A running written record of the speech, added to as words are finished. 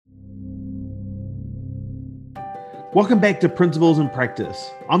Welcome back to Principles in Practice.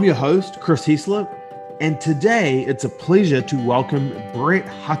 I'm your host, Chris Heslop, and today it's a pleasure to welcome Brett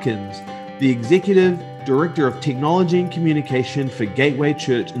Huckins, the Executive Director of Technology and Communication for Gateway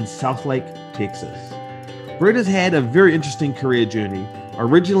Church in Southlake, Texas. Brett has had a very interesting career journey,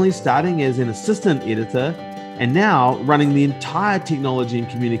 originally starting as an assistant editor and now running the entire technology and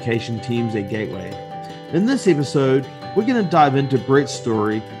communication teams at Gateway. In this episode, we're going to dive into Brett's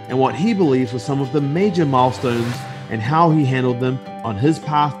story and what he believes were some of the major milestones and how he handled them on his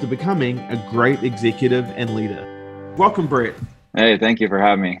path to becoming a great executive and leader. Welcome, Brett. Hey, thank you for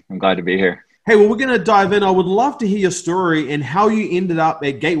having me. I'm glad to be here. Hey, well, we're going to dive in. I would love to hear your story and how you ended up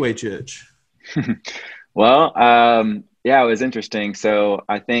at Gateway Church. Well, it was interesting. So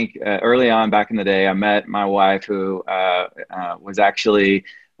I think early on back in the day, I met my wife who was actually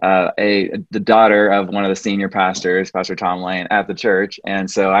the daughter of one of the senior pastors, Pastor Tom Lane, at the church.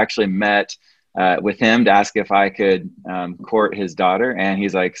 And so I actually met with him to ask if I could court his daughter. And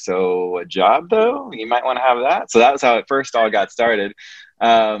he's like, so a job though? You might want to have that. So that was how it first all got started.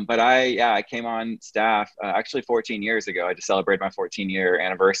 But I came on staff actually 14 years ago. I just celebrated my 14-year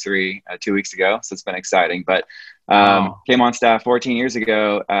anniversary 2 weeks ago. So it's been exciting. But came on staff 14 years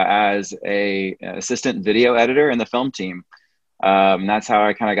ago as a assistant video editor in the film team. That's how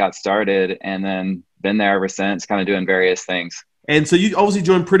I kind of got started, and then been there ever since, kind of doing various things. And so you obviously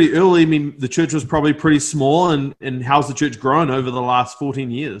joined pretty early. I mean, the church was probably pretty small, and how's the church grown over the last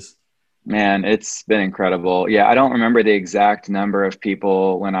 14 years? Man, it's been incredible. Yeah, I don't remember the exact number of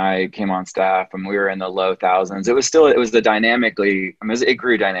people when I came on staff, and we were in the low thousands. It was it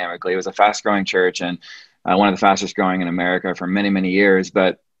grew dynamically. It was a fast growing church, and one of the fastest growing in America for many, many years.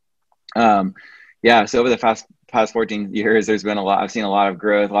 But so over the past 14 years, there's been I've seen a lot of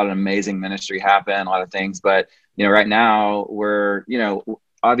growth, a lot of amazing ministry happen, a lot of things. But, right now we're,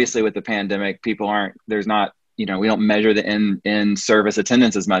 obviously with the pandemic, we don't measure the in-service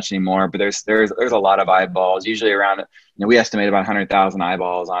attendance as much anymore, but there's a lot of eyeballs, usually around, we estimate about 100,000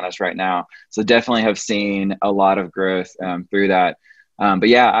 eyeballs on us right now. So definitely have seen a lot of growth through that.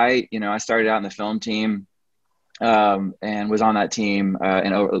 I started out in the film team and was on that team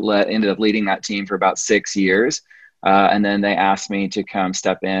and ended up leading that team for about 6 years. And then they asked me to come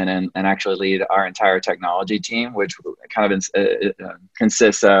step in and actually lead our entire technology team, which kind of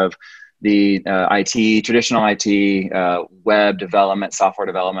consists of the traditional IT, web development, software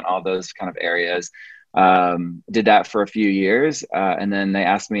development, all those kind of areas. Did that for a few years. And then they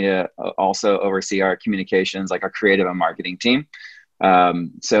asked me to also oversee our communications, like our creative and marketing team.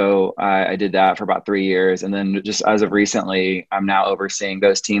 So I did that for about 3 years. And then just as of recently, I'm now overseeing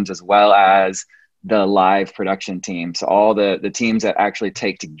those teams as well as the live production team. So all the teams that actually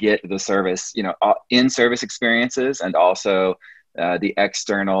take to get the service, in-service experiences, and also the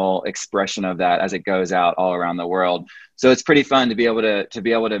external expression of that as it goes out all around the world. So it's pretty fun to be able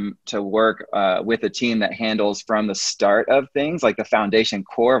to work with a team that handles from the start of things, like the foundation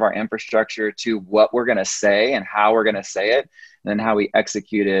core of our infrastructure, to what we're going to say and how we're going to say it, and then how we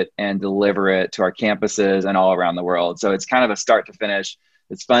execute it and deliver it to our campuses and all around the world. So it's kind of a start to finish.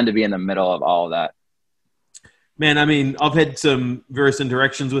 It's fun to be in the middle of all of that. Man, I mean, I've had some various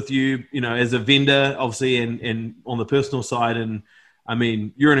interactions with you, as a vendor, obviously, and on the personal side. And I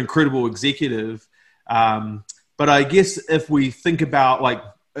mean, you're an incredible executive. But I guess if we think about, like,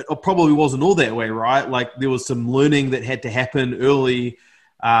 it probably wasn't all that way, right? Like, there was some learning that had to happen early.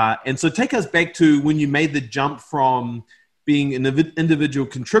 And so take us back to when you made the jump from being an individual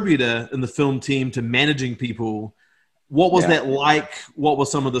contributor in the film team to managing people. What was that like? What were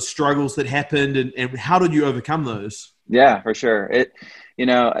some of the struggles that happened, and how did you overcome those? Yeah, for sure.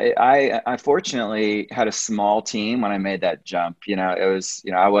 I fortunately had a small team when I made that jump.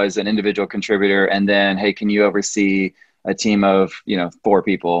 I was an individual contributor, and then, hey, can you oversee a team of, 4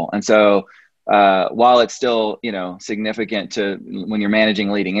 people? And so while it's still, significant to when you're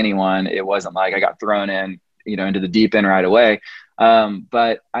managing, leading anyone, it wasn't like I got thrown in, into the deep end right away.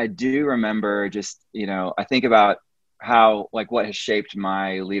 But I do remember just, I think about how, like, what has shaped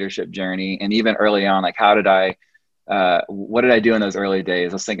my leadership journey. And even early on, like, what did I do in those early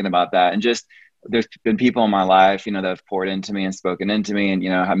days? I was thinking about that. And just, there's been people in my life, that have poured into me and spoken into me, and,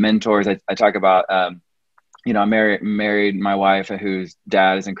 have mentors. I talk about, I married my wife, whose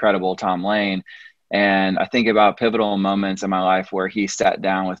dad is incredible, Tom Lane. And I think about pivotal moments in my life where he sat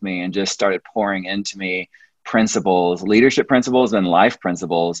down with me and just started pouring into me principles, leadership principles and life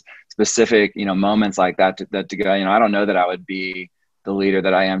principles, specific, moments like that to go, I don't know that I would be the leader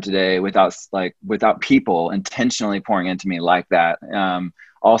that I am today without people intentionally pouring into me like that.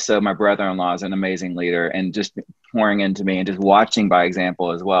 Also, my brother-in-law is an amazing leader, and just pouring into me and just watching by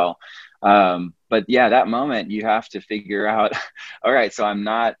example as well. But yeah, that moment you have to figure out, all right, so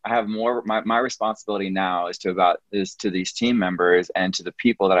I have more, my responsibility now is to these team members and to the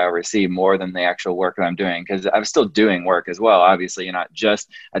people that I oversee more than the actual work that I'm doing. Cause I'm still doing work as well. Obviously you're not just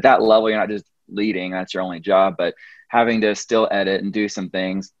at that level, you're not just leading, that's your only job, but having to still edit and do some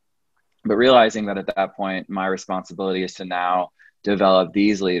things, but realizing that at that point, my responsibility is to now develop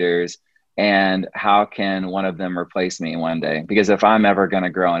these leaders, and how can one of them replace me one day? Because if I'm ever going to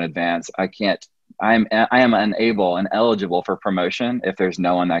grow and advance, I am unable and eligible for promotion if there's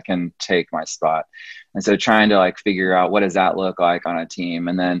no one that can take my spot. And so trying to like figure out what does that look like on a team.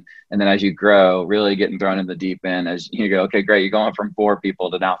 And then as you grow, really getting thrown in the deep end as you go, okay, great. You're going from 4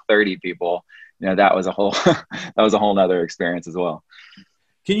 people to now 30 people. That was a whole, that was a whole nother experience as well.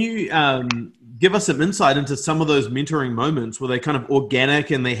 Can you give us some insight into some of those mentoring moments? Were they kind of organic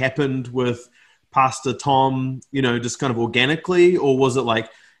and they happened with Pastor Tom, just kind of organically? Or was it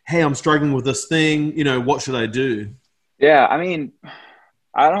like, hey, I'm struggling with this thing, what should I do? Yeah, I mean,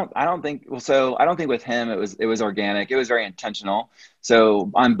 I don't think with him it was organic. It was very intentional. So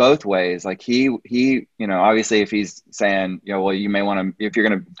on both ways, like he obviously if he's saying, well, you may want to, if you're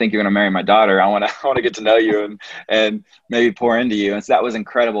going to marry my daughter, I want to get to know you and maybe pour into you. And so that was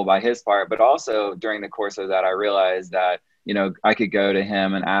incredible by his part. But also during the course of that, I realized that, I could go to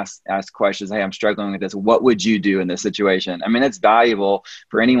him and ask questions. Hey, I'm struggling with this. What would you do in this situation? I mean, it's valuable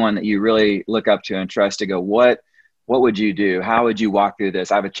for anyone that you really look up to and trust to go, what would you do? How would you walk through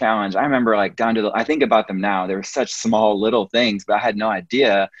this? I have a challenge. I remember like I think about them now. There were such small little things, but I had no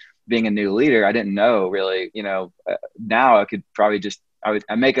idea. Being a new leader, I didn't know really, now I could probably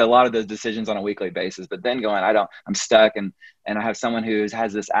I make a lot of those decisions on a weekly basis, but then I'm stuck and I have someone who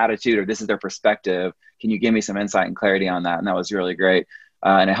has this attitude or this is their perspective. Can you give me some insight and clarity on that? And that was really great.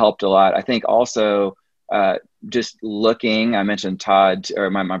 And it helped a lot. I think also, just looking, I mentioned Todd, or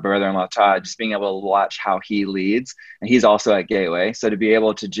my brother-in-law, Todd, just being able to watch how he leads. And he's also at Gateway. So to be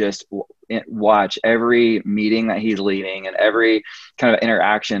able to just watch every meeting that he's leading and every kind of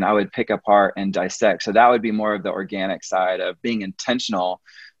interaction, I would pick apart and dissect. So that would be more of the organic side of being intentional,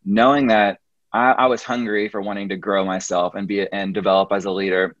 knowing that I was hungry for wanting to grow myself and develop as a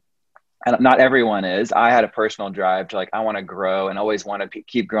leader. And not everyone is. I had a personal drive to I want to grow and always want to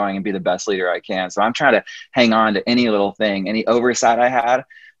keep growing and be the best leader I can. So I'm trying to hang on to any little thing, any oversight I had,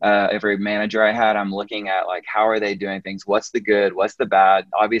 every manager I had, I'm looking at how are they doing things? What's the good? What's the bad?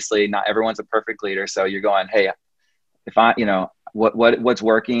 Obviously not everyone's a perfect leader. So you're going, hey, if I, what's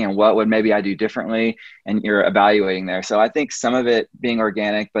working and what would maybe I do differently? And you're evaluating there. So I think some of it being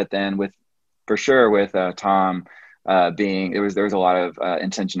organic, but then for sure with Tom, there was a lot of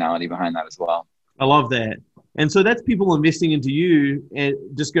intentionality behind that as well. I love that. And so that's people investing into you. And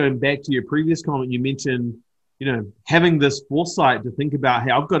just going back to your previous comment, you mentioned, having this foresight to think about,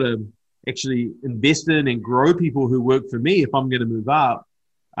 hey, I've got to actually invest in and grow people who work for me if I'm going to move up.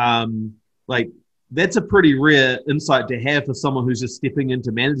 That's a pretty rare insight to have for someone who's just stepping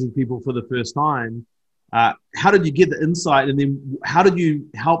into managing people for the first time. How did you get the insight, and then how did you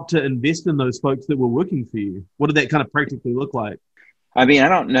help to invest in those folks that were working for you? What did that kind of practically look like? I mean, I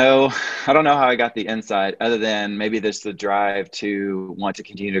don't know how I got the insight other than maybe there's the drive to want to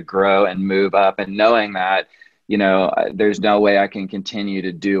continue to grow and move up, and knowing that, there's no way I can continue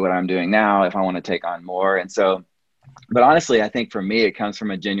to do what I'm doing now if I want to take on more. And so, but honestly, I think for me, it comes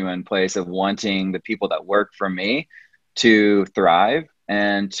from a genuine place of wanting the people that work for me to thrive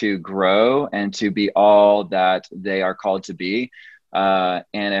and to grow and to be all that they are called to be. And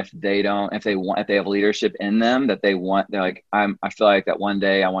if they have leadership in them that they're like, I feel like that one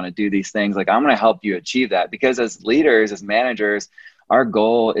day I want to do these things. I'm going to help you achieve that, because as leaders, as managers, our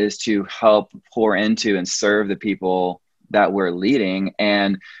goal is to help pour into and serve the people that we're leading.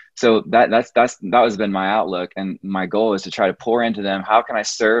 And so that has been my outlook. And my goal is to try to pour into them. How can I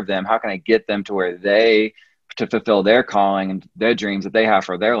serve them? How can I get them to where to fulfill their calling and their dreams that they have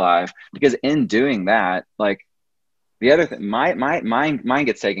for their life? Because in doing that, the other thing, mine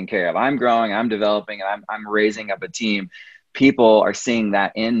gets taken care of. I'm growing, I'm developing, and I'm raising up a team. People are seeing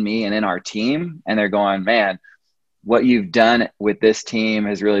that in me and in our team, and they're going, man, what you've done with this team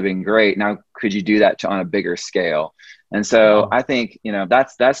has really been great. Now, could you do that on a bigger scale? And so I think,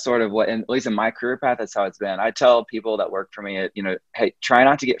 that's sort of what, at least in my career path, that's how it's been. I tell people that work for me, hey, try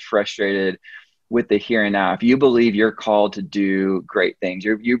not to get frustrated with the here and now. If you believe you're called to do great things,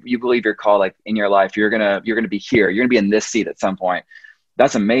 you believe you're called, in your life, you're gonna be here, you're gonna be in this seat at some point.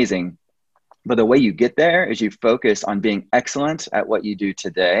 That's amazing. But the way you get there is you focus on being excellent at what you do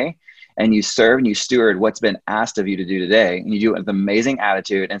today, and you serve and you steward what's been asked of you to do today, and you do it with amazing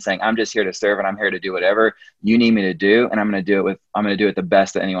attitude and saying, I'm just here to serve and I'm here to do whatever you need me to do, and I'm going to do it the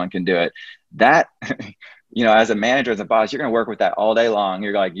best that anyone can do it. That as a manager, as a boss, you're going to work with that all day long.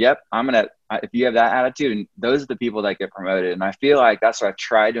 You're like, yep, if you have that attitude, and those are the people that get promoted. And I feel like that's what I've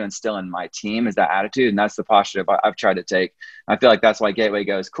tried to instill in my team, is that attitude. And that's the posture I've tried to take. I feel like that's why Gateway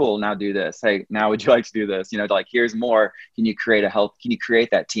goes, cool, now do this. Hey, now would you like to do this? Like, here's more. Can you create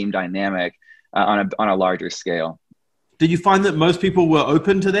that team dynamic on a larger scale? Did you find that most people were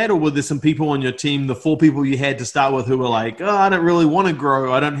open to that, or were there some people on your team, the 4 people you had to start with, who were like, oh, I don't really want to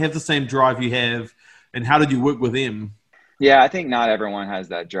grow. I don't have the same drive you have. And how did you work with them? Yeah, I think not everyone has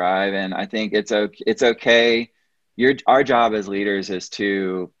that drive, and I think it's okay. Our job as leaders is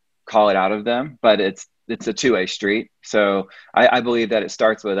to call it out of them, but it's a two-way street. So I believe that it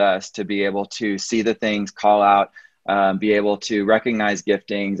starts with us to be able to see the things, call out, be able to recognize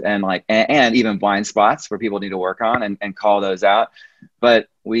giftings and even blind spots where people need to work on, and call those out. But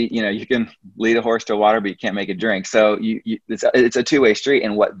you can lead a horse to water, but you can't make it drink. So it's a two-way street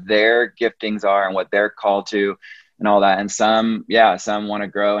in what their giftings are and what they're called to and all that. And some want to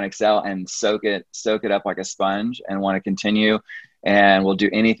grow and excel and soak it up like a sponge and want to continue and will do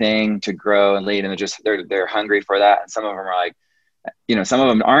anything to grow and lead. And they're hungry for that. And some of them are like, some of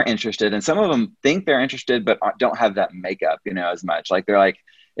them aren't interested, and some of them think they're interested, but don't have that makeup, as much. Like, they're like,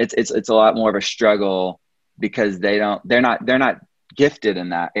 it's a lot more of a struggle because they're not gifted in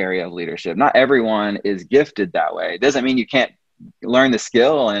that area of leadership. Not everyone is gifted that way. It doesn't mean you can't learn the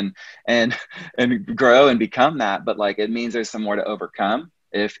skill and grow and become that, but like, it means there's some more to overcome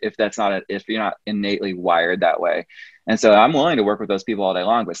if you're not innately wired that way. And so I'm willing to work with those people all day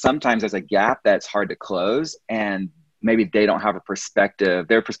long, but sometimes there's a gap that's hard to close, and maybe they don't have a perspective.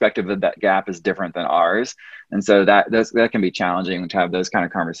 Their perspective of that gap is different than ours. And so that can be challenging to have those kind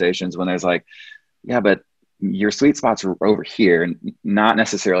of conversations when there's like, yeah, but your sweet spots are over here, not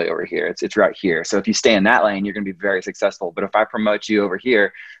necessarily over here. It's right here. So if you stay in that lane, you're going to be very successful. But if I promote you over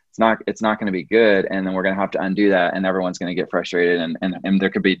here, it's not going to be good. And then we're going to have to undo that, and everyone's going to get frustrated, and there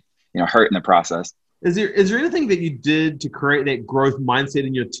could be, hurt in the process. Is there anything that you did to create that growth mindset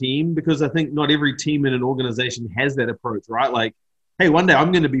in your team? Because I think not every team in an organization has that approach, right? Like, hey, one day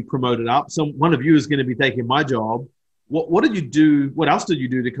I'm going to be promoted up. So one of you is going to be taking my job. What did you do? What else did you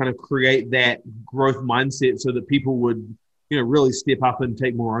do to kind of create that growth mindset so that people would, really step up and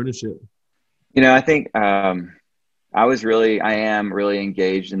take more ownership? I think I am really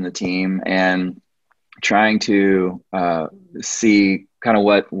engaged in the team and trying to see kind of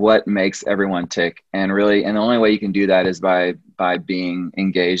what makes everyone tick, and the only way you can do that is by being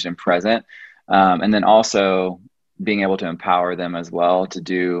engaged and present, and then also being able to empower them as well to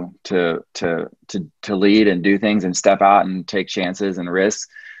lead and do things and step out and take chances and risks.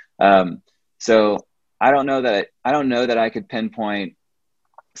 So I don't know that I could pinpoint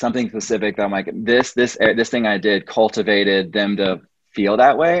something specific that I'm like, this thing I did cultivated them to feel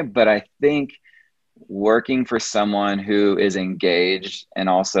that way. But I think working for someone who is engaged and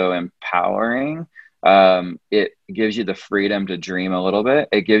also empowering, it gives you the freedom to dream a little bit.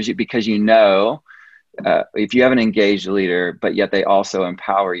 It gives you, because if you have an engaged leader, but yet they also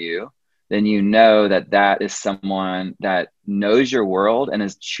empower you, then that is someone that knows your world and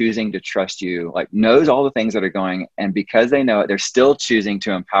is choosing to trust you, like knows all the things that are going. And because they know it, they're still choosing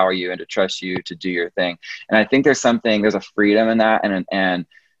to empower you and to trust you to do your thing. And I think there's a freedom in that, and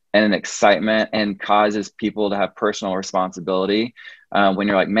an excitement, and causes people to have personal responsibility. When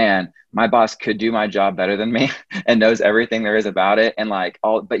you're like, man, my boss could do my job better than me and knows everything there is about it. And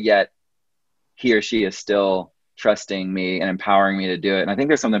but yet he or she is still trusting me and empowering me to do it. And I think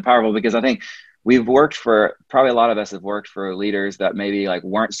there's something powerful, because I think probably a lot of us have worked for leaders that maybe like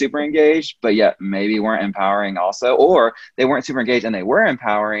weren't super engaged, but yet maybe weren't empowering also, or they weren't super engaged and they were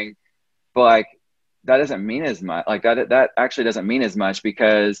empowering, but like, that doesn't mean as much. Like that actually doesn't mean as much,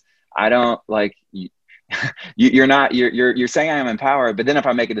 because I don't like you're saying I am empowered, but then if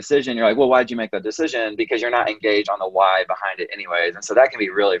I make a decision, you're like, well, why'd you make that decision? Because you're not engaged on the why behind it anyways. And so that can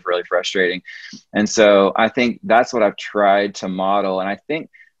be really, really frustrating. And so I think that's what I've tried to model. And I think,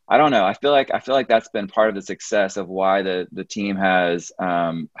 I don't know, I feel like that's been part of the success of why the team has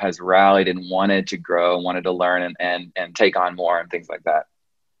rallied and wanted to grow and wanted to learn and take on more and things like that.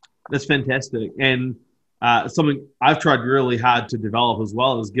 That's fantastic. And something I've tried really hard to develop as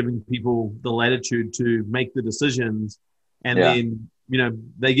well is giving people the latitude to make the decisions, and then,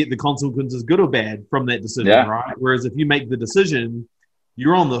 they get the consequences, good or bad, from that decision, right? Whereas if you make the decision,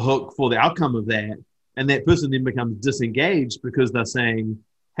 you're on the hook for the outcome of that. And that person then becomes disengaged because they're saying,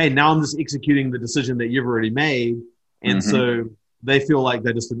 hey, now I'm just executing the decision that you've already made. And so they feel like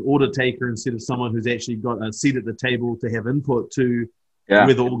they're just an order taker instead of someone who's actually got a seat at the table to have input to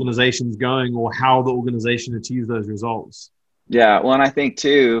where the organization's going or how the organization achieves those results. Yeah. Well, and I think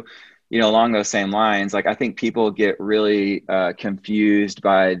too, along those same lines, like I think people get really confused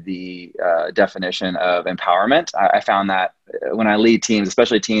by the definition of empowerment. I found that when I lead teams,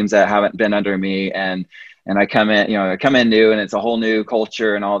 especially teams that haven't been under me, and I come in new, and it's a whole new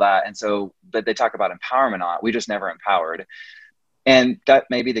culture and all that. And so, but they talk about empowerment we just never empowered. And that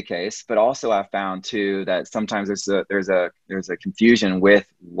may be the case, but also I found too that sometimes there's a confusion with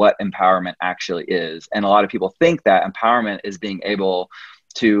what empowerment actually is, and a lot of people think that empowerment is being able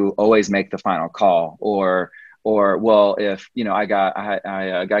to always make the final call, or well, if I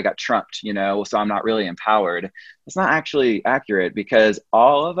got trumped, so I'm not really empowered. It's not actually accurate, because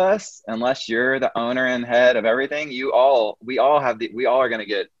all of us, unless you're the owner and head of everything, we all are going to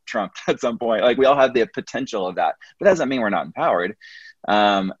get trumped at some point. Like we all have the potential of that, but that doesn't mean we're not empowered.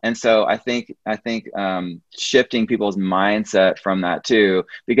 And so I think shifting people's mindset from that too,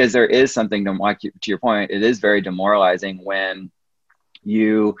 because there is something to your point, it is very demoralizing when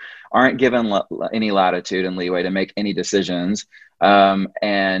you aren't given any latitude and leeway to make any decisions.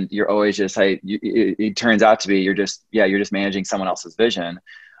 And you're always just, it turns out to be, you're just managing someone else's vision.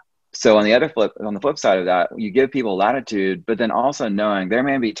 So on the flip side of that, you give people latitude, but then also knowing there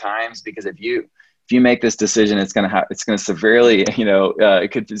may be times, because if you make this decision, it's going to severely,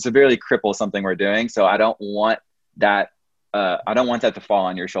 it could severely cripple something we're doing. So I don't want that. I don't want that to fall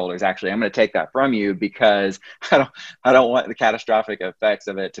on your shoulders. Actually, I'm going to take that from you, because I don't want the catastrophic effects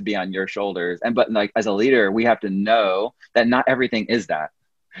of it to be on your shoulders. But like as a leader, we have to know that not everything is that.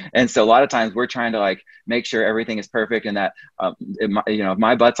 And so a lot of times we're trying to make sure everything is perfect, and that, if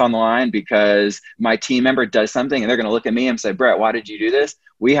my butt's on the line because my team member does something and they're going to look at me and say, Brett, why did you do this?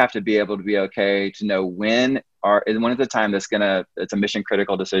 We have to be able to be okay to know when is the time it's a mission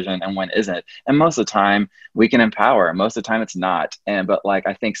critical decision and when isn't. And most of the time we can empower, most of the time it's not. But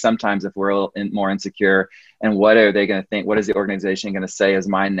I think sometimes if we're more insecure, and what are they going to think? What is the organization going to say? Is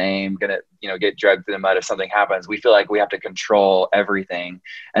my name going to, get dragged through the mud if something happens? We feel like we have to control everything.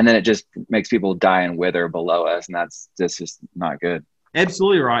 And then it just makes people die and wither below us. And that's just not good.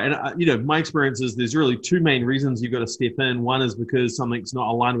 Absolutely right. And, my experience is there's really two main reasons you've got to step in. One is because something's not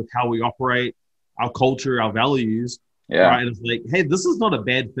aligned with how we operate, our culture, our values. Yeah. Right. And it's like, hey, this is not a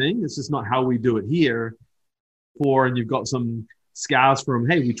bad thing. It's just not how we do it here. And you've got some scars from,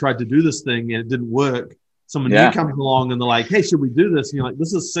 hey, we tried to do this thing and it didn't work. Someone new comes along and they're like, hey, should we do this? And you're like,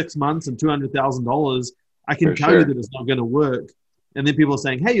 this is 6 months and $200,000. I can tell you that it's not going to work. And then people are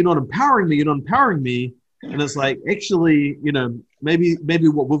saying, hey, you're not empowering me. You're not empowering me. And it's like, actually, maybe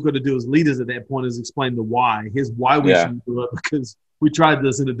what we've got to do as leaders at that point is explain the why. Here's why we shouldn't do it, because we tried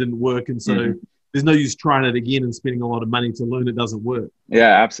this and it didn't work. And so there's no use trying it again and spending a lot of money to learn it doesn't work.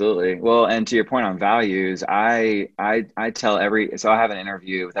 Yeah, absolutely. Well, and to your point on values, I tell so I have an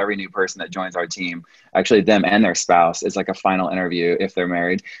interview with every new person that joins our team, actually them and their spouse. It's like a final interview if they're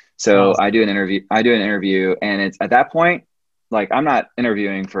married. So I do an interview and it's at that point, I'm not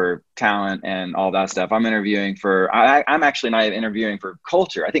interviewing for talent and all that stuff. I'm interviewing I'm actually not even interviewing for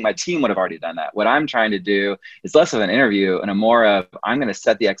culture. I think my team would have already done that. What I'm trying to do is less of an interview and a more of, I'm going to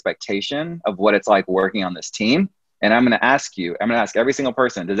set the expectation of what it's like working on this team. And I'm going to ask every single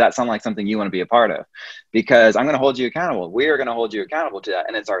person, does that sound like something you want to be a part of? Because I'm going to hold you accountable. We are going to hold you accountable to that.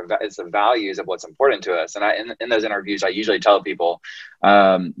 And it's the values of what's important to us. And in those interviews, I usually tell people,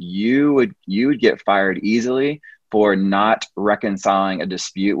 you would get fired easily for not reconciling a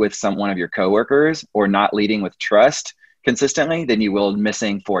dispute with one of your coworkers or not leading with trust consistently than you will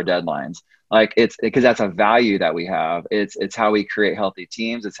missing 4 deadlines. It's because that's a value that we have. It's how we create healthy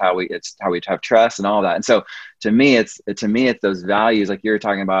teams. It's how we have trust and all that. And so to me, it's those values like you're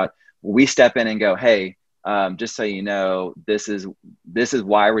talking about. We step in and go, hey, just so you know, this is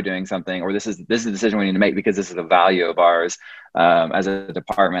why we're doing something, or this is a decision we need to make because this is a value of ours as a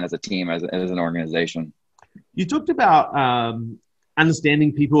department, as a team, as an organization. You talked about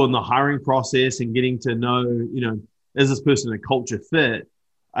understanding people in the hiring process and getting to know, is this person a culture fit?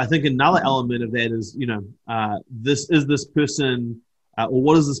 I think another element of that is, this person, or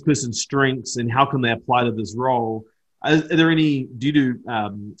what is this person's strengths and how can they apply to this role? Do you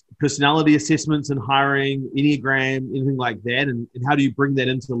do personality assessments in hiring, Enneagram, anything like that? And how do you bring that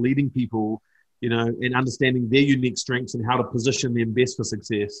into leading people, and understanding their unique strengths and how to position them best for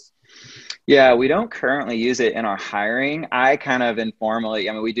success? Yeah, we don't currently use it in our hiring. I kind of informally,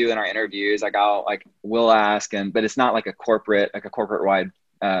 we do in our interviews, we'll ask, but it's not like a corporate wide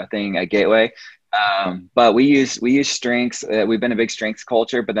thing at Gateway. But we use strengths. We've been a big strengths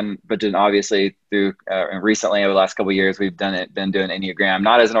culture, but then obviously through recently over the last couple of years, been doing Enneagram,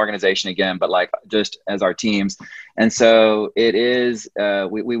 not as an organization again, but like just as our teams. And so it is,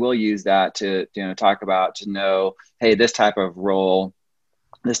 we will use that to, talk about, to know, hey, this type of role,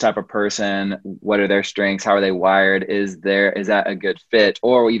 this type of person, what are their strengths? How are they wired? Is that a good fit,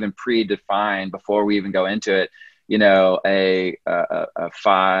 or even predefined before we even go into it? A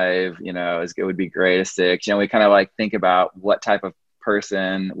 5, it would be great. A 6, we kind of like think about what type of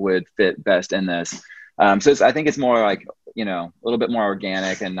person would fit best in this. So I think it's more like, a little bit more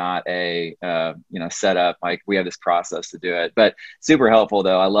organic and not a, set up, like we have this process to do it, but super helpful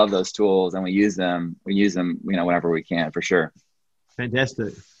though. I love those tools and we use them, whenever we can, for sure.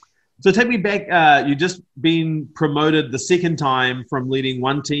 Fantastic. So take me back. You just been promoted the second time from leading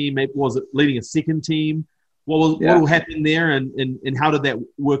one team. Maybe was it leading a second team? What will happen there, and how did that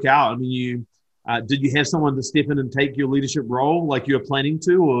work out? I mean, did you have someone to step in and take your leadership role like you were planning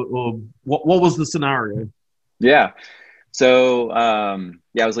to, or what was the scenario? Yeah. So,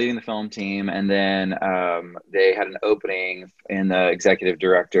 I was leading the film team, and then they had an opening in the executive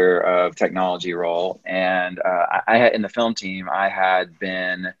director of technology role. And I had, in the film team, I had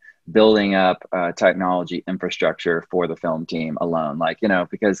been building up technology infrastructure for the film team alone,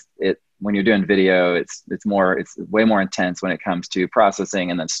 because when you're doing video, it's way more intense when it comes to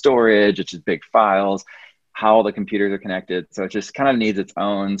processing and then storage, which is big files, how all the computers are connected. So it just kind of needs its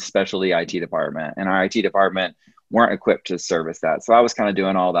own specialty IT department, and our IT department weren't equipped to service that. So I was kind of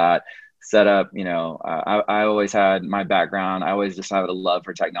doing all that set up. I always had my background. I always just had a love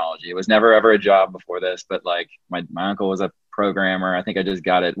for technology. It was never ever a job before this, but like my uncle was a programmer. I think I just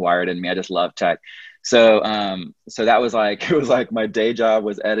got it wired in me. I just love tech. So that was like, it was like my day job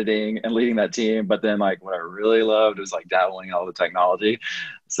was editing and leading that team. But then like what I really loved was like dabbling in all the technology.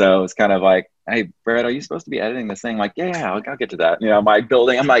 So it's kind of like, hey, Brett, are you supposed to be editing this thing? I'm like, yeah, I'll get to that.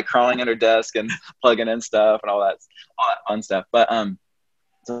 I'm like crawling under desk and plugging in stuff and all that fun stuff. But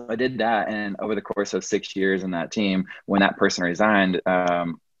so I did that, and over the course of 6 years in that team, when that person resigned,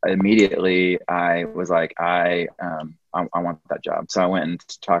 immediately I was like, I want that job. So I went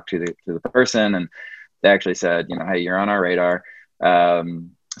and talked to the person, and they actually said, hey, you're on our radar.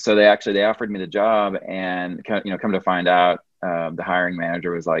 So they offered me the job, and come to find out, the hiring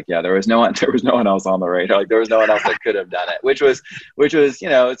manager was like, yeah, there was no one else on the radar. Like there was no one else that could have done it, which was,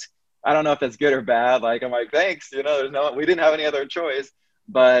 it's, I don't know if that's good or bad. Like, I'm like, thanks, we didn't have any other choice.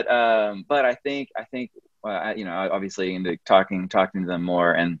 But I think, obviously into talking to them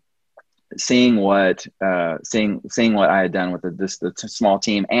more and seeing what I had done with the small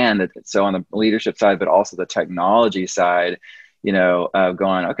team, and so on the leadership side, but also the technology side,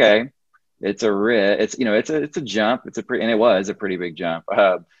 going, okay, it's a jump. And it was a pretty big jump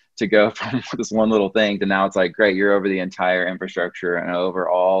to go from this one little thing to now it's like, great, you're over the entire infrastructure and over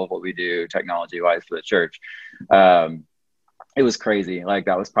all of what we do technology wise for the church. It was crazy. Like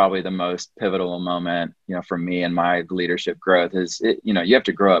that was probably the most pivotal moment, for me and my leadership growth you have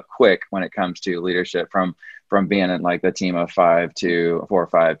to grow up quick when it comes to leadership from being in like the team of 4 or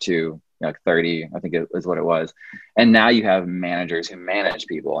 5 to 30, I think it was what it was. And now you have managers who manage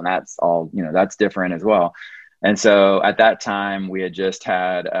people, and that's all, that's different as well. And so at that time we had just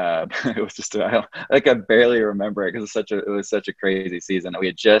had, it was just, I barely remember it because it was such a crazy season. We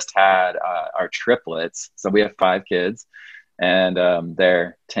had just had our triplets. So we have 5 kids. And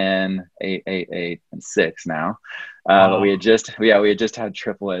they're 10, 8, and 6 now. But we had just had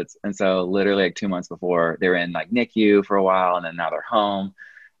triplets. And so literally like 2 months before, they were in like NICU for a while, and then now they're home.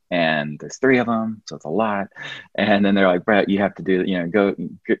 And there's 3 of them, so it's a lot. And then they're like, Brett, you have to do,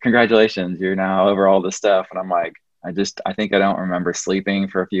 congratulations, you're now over all this stuff. And I'm like, I think I don't remember sleeping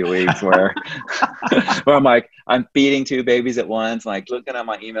for a few weeks where I'm like, I'm feeding 2 babies at once, like looking at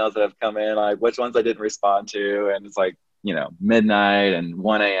my emails that have come in, like which ones I didn't respond to. And it's like, midnight and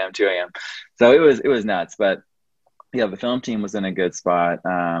 1 a.m., 2 a.m. So it was nuts. But yeah, the film team was in a good spot.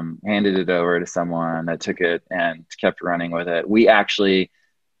 Handed it over to someone that took it and kept running with it. We actually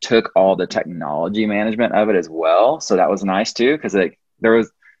took all the technology management of it as well. So that was nice too, because it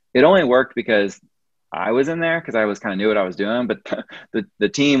only worked because I was in there, because I was kind of knew what I was doing. But the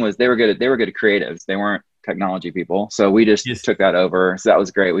team they were good at creatives. They weren't technology people. So we just took that over. So that was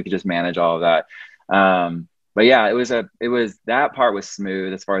great. We could just manage all of that. But yeah, it was that part was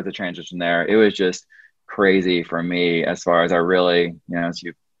smooth as far as the transition there. It was just crazy for me as far as I really, as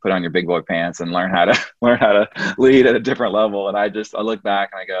you put on your big boy pants and learn how to lead at a different level. And I look back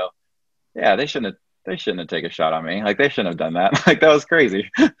and I go, yeah, they shouldn't have taken a shot on me. Like they shouldn't have done that. Like that was crazy,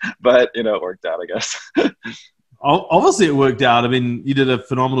 but it worked out, I guess. Obviously, it worked out. I mean, you did a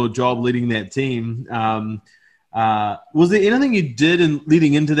phenomenal job leading that team. Was there anything you did in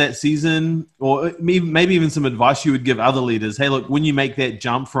leading into that season, or maybe even some advice you would give other leaders? Hey, look, when you make that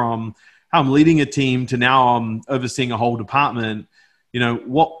jump from I'm leading a team to now I'm overseeing a whole department,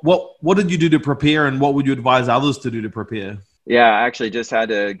 what did you do to prepare, and what would you advise others to do to prepare? Yeah, I actually just had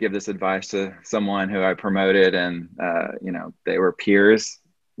to give this advice to someone who I promoted, and they were peers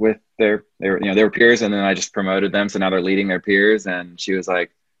with they were peers, and then I just promoted them, so now they're leading their peers. And she was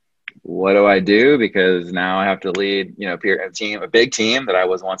like, what do I do? Because now I have to lead, a big team that I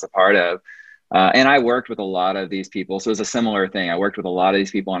was once a part of. And I worked with a lot of these people. So it was a similar thing. I worked with a lot of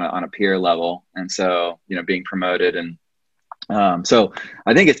these people on a peer level. And so, being promoted. And so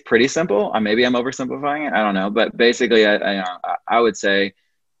I think it's pretty simple. Maybe I'm oversimplifying it. I don't know. But basically, I would say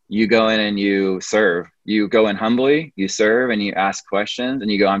you go in and you serve. You go in humbly, you serve, and you ask questions. And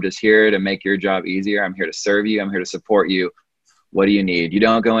you go, I'm just here to make your job easier. I'm here to serve you. I'm here to support you. What do you need? You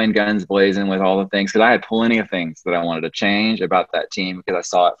don't go in guns blazing with all the things, because I had plenty of things that I wanted to change about that team because I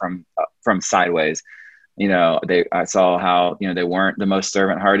saw it from sideways. I saw how, they weren't the most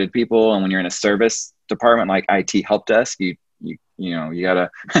servant-hearted people. And when you're in a service department like IT help desk, you gotta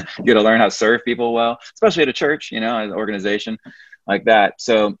you gotta learn how to serve people well, especially at a church, as an organization like that.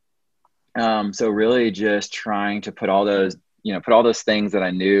 So really just trying to put all those things that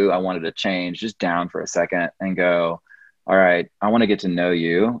I knew I wanted to change just down for a second and go, all right, I want to get to know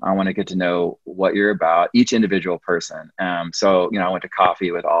you. I want to get to know what you're about, each individual person. So I went to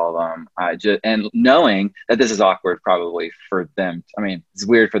coffee with all of them. And knowing that this is awkward probably for them. I mean, it's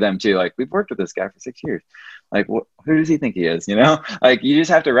weird for them too. Like, we've worked with this guy for 6 years. Like, who does he think he is? Like, you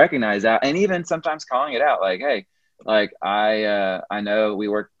just have to recognize that. And even sometimes calling it out, like, hey, like I know we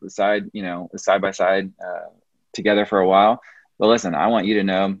worked side by side together for a while, but listen, I want you to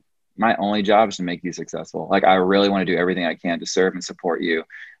know my only job is to make you successful. Like, I really want to do everything I can to serve and support you.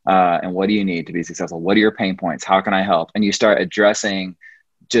 And what do you need to be successful? What are your pain points? How can I help? And you start addressing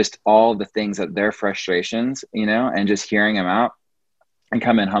just all the things that their frustrations, and just hearing them out and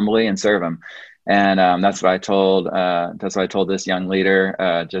come in humbly and serve them. And that's what I told this young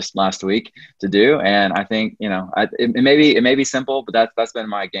leader just last week to do. And I think, it may be simple, but that's been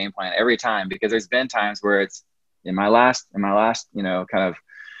my game plan every time, because there's been times where it's in my last, kind of,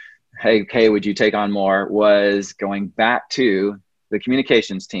 hey, would you take on more, was going back to the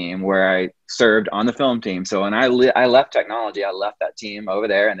communications team where I served on the film team. So when I left technology, I left that team over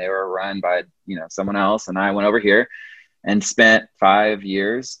there, and they were run by, someone else. And I went over here and spent 5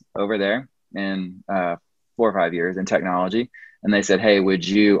 years over there, and 4 or 5 years in technology. And they said, hey, would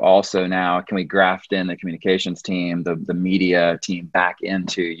you also now, can we graft in the communications team, the media team back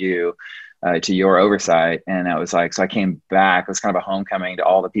into you? To your oversight. And I was like, so I came back. It was kind of a homecoming to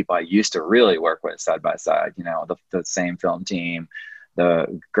all the people I used to really work with side by side, the same film team,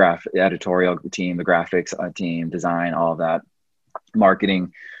 the editorial team, the graphics team, design, all of that,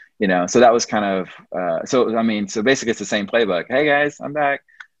 marketing, so that was kind of, so basically it's the same playbook. Hey guys, I'm back.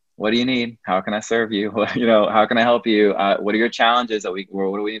 What do you need? How can I serve you? How can I help you? What are your challenges what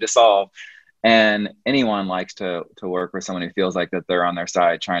do we need to solve? And anyone likes to work with someone who feels like that they're on their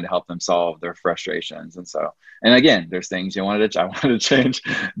side, trying to help them solve their frustrations. And again, there's things I wanted to change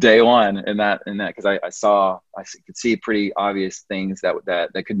day one in that, because I could see pretty obvious things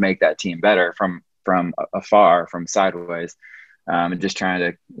that could make that team better from afar, from sideways, and just trying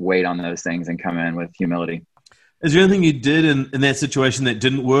to wait on those things and come in with humility. Is there anything you did in that situation that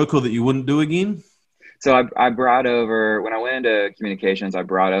didn't work or that you wouldn't do again? So I brought over, when I went into communications, I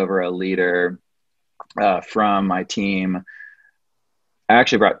brought over a leader from my team. I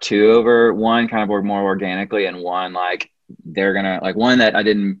actually brought two over, one kind of more organically, and one one that I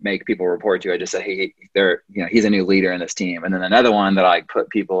didn't make people report to. I just said, hey, he's a new leader in this team. And then another one that I put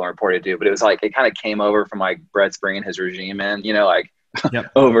people reported to, but it was like, it kind of came over from like Brett Spring and his regime in,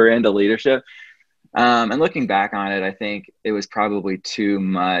 yep. over into leadership. And looking back on it, I think it was probably too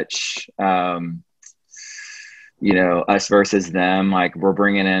much, us versus them. Like, we're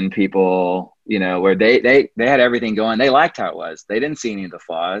bringing in people, where they had everything going. They liked how it was. They didn't see any of the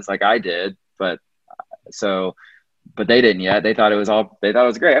flaws like I did, but they didn't yet. They thought it was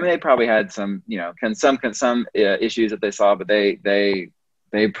great. I mean, they probably had some, some issues that they saw, but they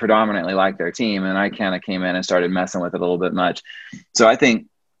predominantly liked their team. And I kind of came in and started messing with it a little bit much. So I think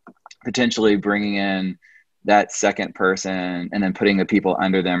potentially bringing in that second person and then putting the people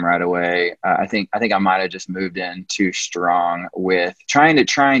under them right away. I think I might've just moved in too strong with trying to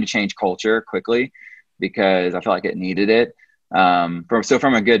change culture quickly, because I felt like it needed it. From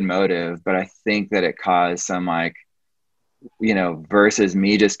a good motive, but I think that it caused some versus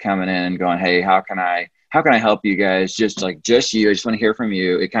me just coming in and going, hey, how can I how can I help you guys? Just you, I just want to hear from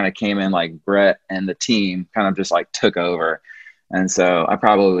you. It kind of came in like Brett and the team kind of just like took over. And so I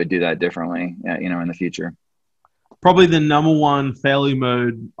probably would do that differently, in the future. Probably the number one failure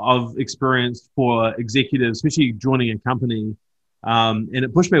mode I've experienced for executives, especially joining a company. And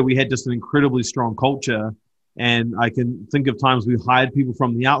at Pushpay, we had just an incredibly strong culture. And I can think of times we hired people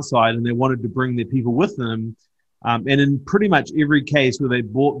from the outside and they wanted to bring their people with them. And in pretty much every case where they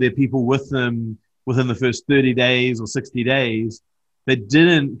brought their people with them within the first 30 days or 60 days, they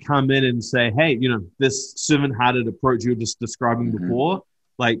didn't come in and say, hey, this servant-hearted approach you were just describing before,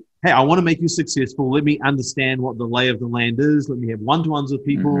 like, hey, I want to make you successful. Let me understand what the lay of the land is. Let me have one-to-ones with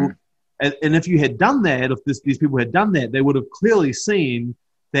people. And if you had done that, if these people had done that, they would have clearly seen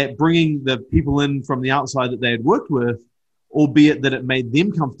that bringing the people in from the outside that they had worked with, albeit that it made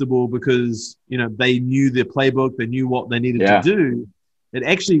them comfortable because, they knew their playbook, they knew what they needed to do, it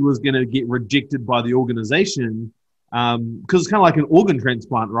actually was going to get rejected by the organization. Because it's kind of like an organ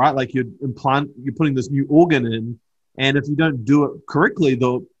transplant, right? Like you're putting this new organ in, and if you don't do it correctly,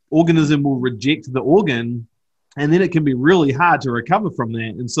 the organism will reject the organ, and then it can be really hard to recover from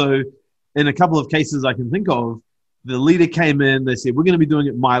that. And so in a couple of cases I can think of, the leader came in, they said, we're going to be doing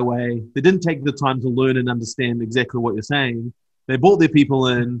it my way. They didn't take the time to learn and understand exactly what you're saying. They brought their people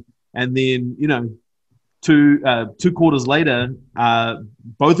in, and then, two quarters later,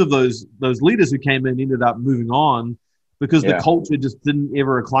 both of those leaders who came in ended up moving on because the culture just didn't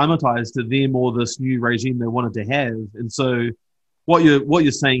ever acclimatize to them or this new regime they wanted to have. And so what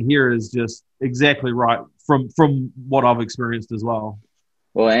you're saying here is just exactly right from what I've experienced as well.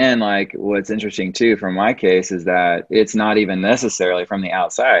 Well, and like what's interesting too from my case is that it's not even necessarily from the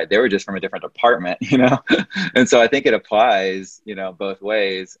outside. They were just from a different department, And so I think it applies, both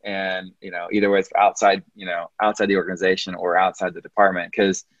ways, and, either way it's outside, outside the organization or outside the department.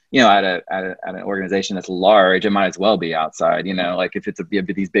 Cause, at an organization that's large, it might as well be outside, like if it's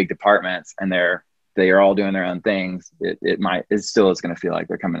these big departments and they are all doing their own things, it still is going to feel like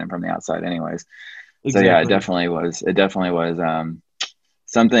they're coming in from the outside anyways. Exactly. So yeah, it definitely was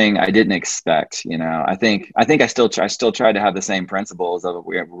something I didn't expect. I think I still tried to have the same principles of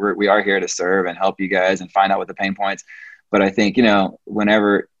we are here to serve and help you guys and find out what the pain points. But I think,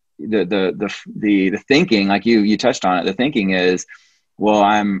 whenever the thinking, like you touched on it, the thinking is, well,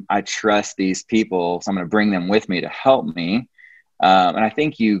 I trust these people, so I'm going to bring them with me to help me. And I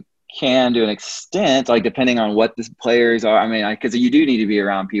think you can to an extent, like depending on what the players are. I mean, because you do need to be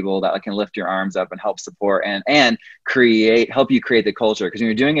around people that can lift your arms up and help support and help you create the culture. Because when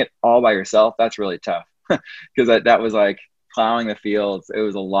you're doing it all by yourself, that's really tough. Because that was like plowing the fields. It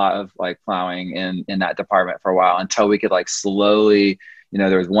was a lot of like plowing in that department for a while until we could like slowly,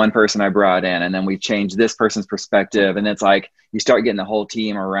 there was one person I brought in, and then we changed this person's perspective, and it's like you start getting the whole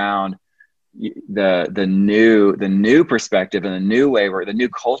team around the new perspective and the new way, the new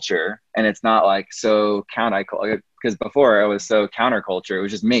culture. And it's not like so counter, because before it was so counterculture. It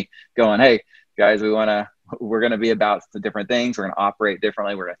was just me going, hey guys, we're going to be about the different things. We're going to operate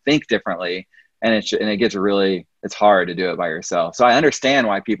differently. We're going to think differently. And it's hard to do it by yourself. So I understand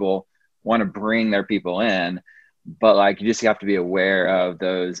why people want to bring their people in, but like, you just have to be aware of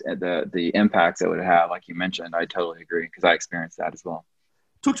the impacts it would have. Like you mentioned, I totally agree, because I experienced that as well.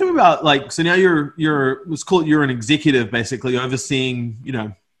 Talk to me about so now you're an executive basically overseeing,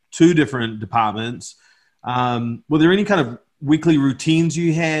 two different departments. Were there any kind of weekly routines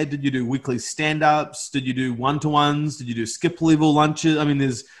you had? Did you do weekly stand-ups? Did you do one-to-ones? Did you do skip level lunches? I mean,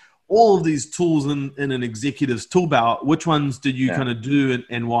 there's all of these tools in an executive's tool belt. Which ones did you kind of do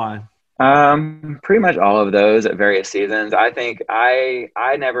and why? Pretty much all of those at various seasons. I think I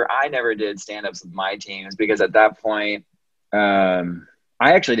never did stand-ups with my teams because at that point,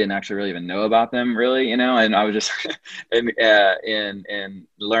 I actually didn't really even know about them really, and I was just in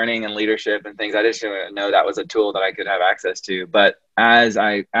learning and leadership and things. I just didn't know that was a tool that I could have access to. But as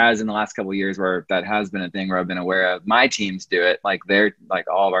in the last couple of years where that has been a thing where I've been aware of, my teams do it. Like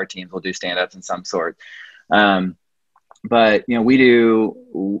all of our teams will do stand-ups in some sort. But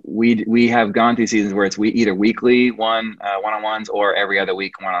we have gone through seasons where it's either weekly one-on-ones or every other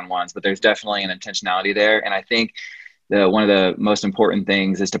week one-on-ones, but there's definitely an intentionality there. And I think one of the most important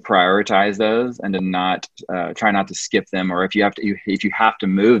things is to prioritize those and to try not to skip them. Or if you have to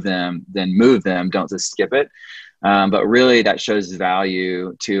move them, then move them. Don't just skip it. But really that shows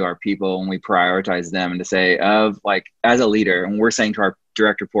value to our people when we prioritize them and to say as a leader, and we're saying to our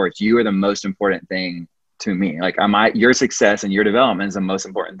direct reports, you are the most important thing to me. Like your success and your development is the most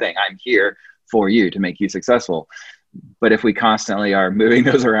important thing. I'm here for you to make you successful. But if we constantly are moving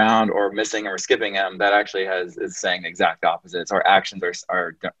those around or missing or skipping them, that actually is saying the exact opposites. Our actions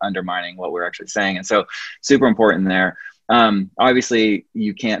are undermining what we're actually saying. And so super important there. Obviously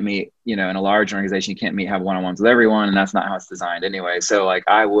you can't meet, in a large organization, you can't have one-on-ones with everyone, and that's not how it's designed anyway. So like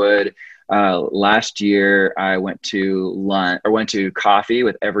I would, last year I went to coffee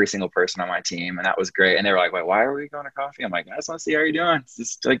with every single person on my team, and that was great. And they were like, "Wait, why are we going to coffee?" I'm like, "I just want to see how you're doing. It's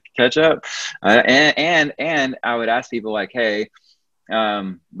just like catch up." And I would ask people like, "Hey,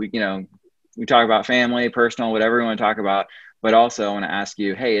 we talk about family, personal, whatever we want to talk about, but also I want to ask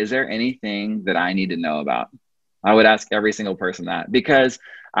you, hey, is there anything that I need to know about?" I would ask every single person that, because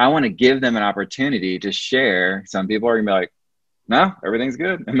I want to give them an opportunity to share. Some people are gonna be like, "No, everything's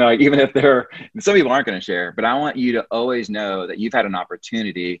good." And like, even if some people aren't going to share, but I want you to always know that you've had an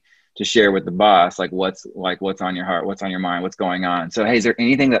opportunity to share with the boss, what's on your heart, what's on your mind, what's going on. So, hey, is there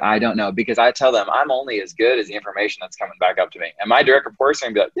anything that I don't know? Because I tell them I'm only as good as the information that's coming back up to me. And my direct reports are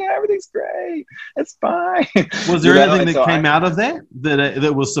going to be like, "Yeah, everything's great. It's fine." Was there anything that came out of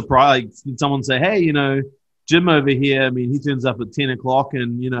that was surprising? Did someone say, "Hey, Jim over here, I mean, he turns up at 10 o'clock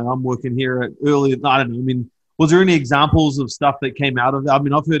and, I'm working here at early." I don't know. I mean, was there any examples of stuff that came out of it? I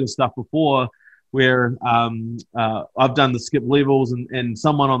mean, I've heard of stuff before where I've done the skip levels and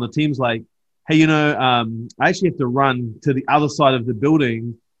someone on the team's like, "Hey, I actually have to run to the other side of the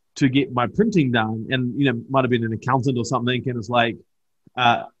building to get my printing done." And, might have been an accountant or something. And it's like,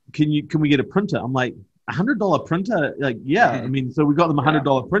 can we get a printer? I'm like, $100 printer? Like, yeah. I mean, so we got them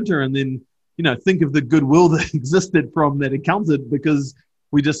 $100 printer, and then, think of the goodwill that existed from that accountant because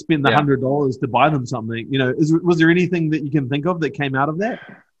we just spent the $100 to buy them something. Was there anything that you can think of that came out of that?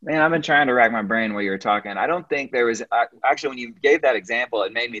 Man, I've been trying to rack my brain while you were talking. I don't think there was actually, when you gave that example,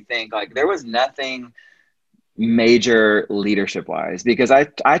 it made me think like there was nothing major leadership wise, because I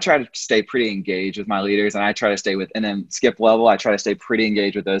try to stay pretty engaged with my leaders, and I try to stay and then skip level, I try to stay pretty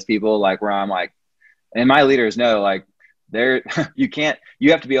engaged with those people, like where I'm like, and my leaders know, like, you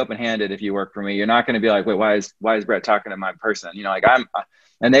have to be open-handed if you work for me. You're not going to be like, "Wait, why is Brett talking to my person?"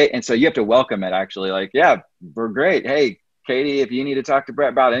 And so you have to welcome it actually. Like, "Yeah, we're great. Hey, Katie, if you need to talk to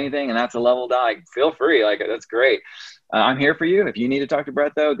Brett about anything and that's a level down, like, feel free. Like, that's great. I'm here for you. If you need to talk to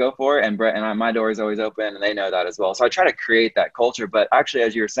Brett though, go for it." And Brett my door is always open, and they know that as well. So I try to create that culture, but actually,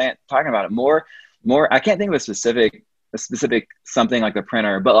 as you were talking about it more, I can't think of a specific something like the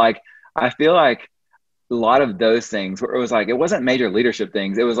printer, but like, I feel like a lot of those things where it was like, it wasn't major leadership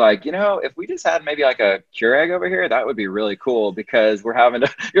things. It was like, if we just had maybe like a Keurig over here, that would be really cool, because we're having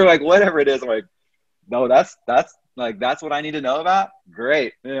to, you're like, whatever it is. I'm like, no, that's what I need to know about.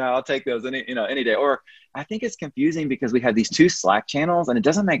 Great. I'll take those any day. Or I think it's confusing because we have these two Slack channels and it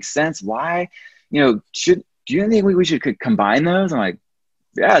doesn't make sense. Why, do you think we could combine those? I'm like,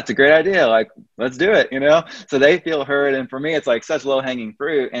 yeah, it's a great idea. Like, let's do it, so they feel heard. And for me, it's like such low hanging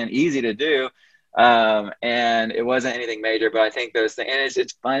fruit and easy to do. And it wasn't anything major, but I think those things, and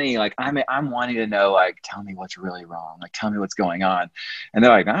it's funny, like I'm wanting to know, like, tell me what's really wrong, like tell me what's going on. And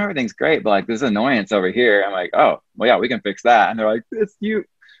they're like, "No, everything's great, but like there's annoyance over here." I'm like, "Oh, well, yeah, we can fix that." And they're like, "It's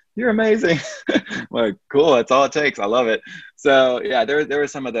you're amazing." I'm like, cool, that's all it takes. I love it. So yeah, there were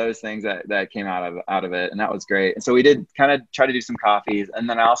some of those things that came out of it, and that was great. And so we did kind of try to do some coffees, and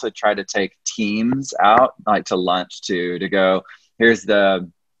then I also tried to take teams out, like to lunch to go, here's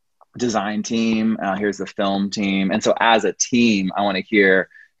the design team, here's the film team. And so as a team, I want to hear,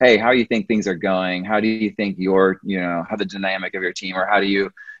 hey, how do you think things are going? How do you think how the dynamic of your team, or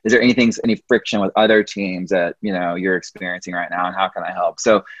is there any friction with other teams that, you're experiencing right now, and how can I help?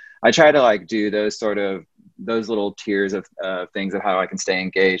 So I try to like do those little tiers of things of how I can stay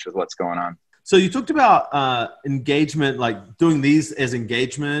engaged with what's going on. So you talked about engagement, like doing these as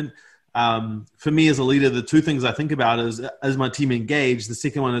engagement. For me as a leader, the two things I think about is my team engaged? The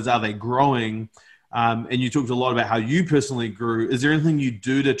second one is, are they growing? And you talked a lot about how you personally grew. Is there anything you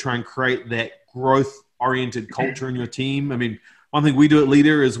do to try and create that growth-oriented culture in your team? I mean, one thing we do at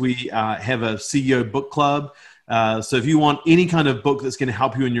Leader is we have a CEO book club. So if you want any kind of book that's going to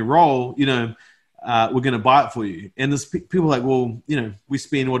help you in your role, we're going to buy it for you. And there's people like, well, we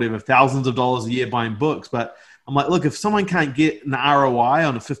spend whatever thousands of dollars a year buying books, but I'm like, look, if someone can't get an ROI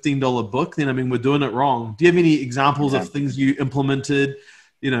on a $15 book, then we're doing it wrong. Do you have any examples of things you implemented?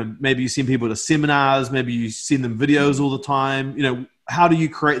 Maybe you send people to seminars, maybe you send them videos all the time. How do you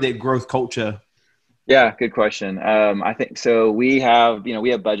create that growth culture? Yeah, good question. I think so. We have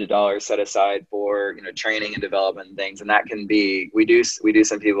budget dollars set aside for, training and development and things. And that can be, we do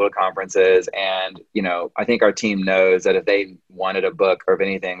send people to conferences, and, I think our team knows that if they wanted a book or if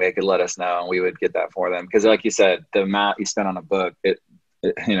anything, they could let us know and we would get that for them. Cause like you said, the amount you spend on a book,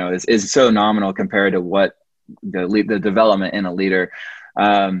 is so nominal compared to what the development in a leader.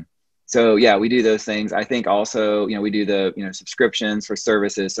 So yeah, we do those things. I think also, we do the, subscriptions for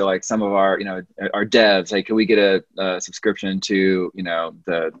services. So like some of our, our devs, like, can we get a subscription to,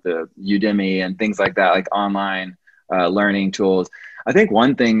 the Udemy and things like that, like online learning tools. I think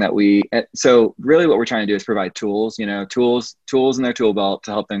one thing that so really what we're trying to do is provide tools in their tool belt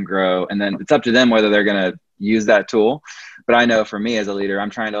to help them grow. And then it's up to them whether they're going to use that tool. But I know for me as a leader, I'm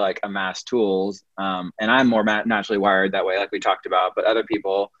trying to like amass tools, and I'm more naturally wired that way, like we talked about, but other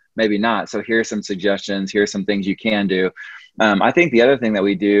people maybe not. So here's some suggestions. Here's some things you can do. I think the other thing that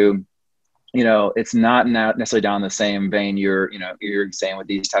we do, it's not necessarily down the same vein you're saying with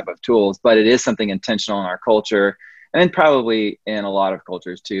these type of tools, but it is something intentional in our culture, and then probably in a lot of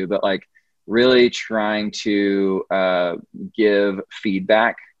cultures too, but like really trying to give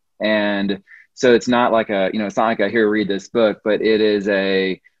feedback. And so it's not like it's not like here, read this book, but it is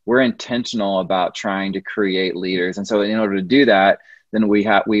we're intentional about trying to create leaders. And so in order to do that, then we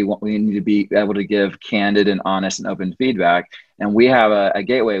need to be able to give candid and honest and open feedback. And we have a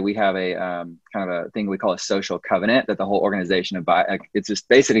Gateway. We have a kind of a thing we call a social covenant that the whole organization it's just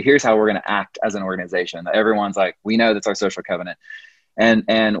basically, here's how we're going to act as an organization. Everyone's like, we know that's our social covenant.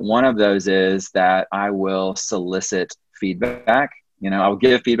 And one of those is that I will solicit feedback. I'll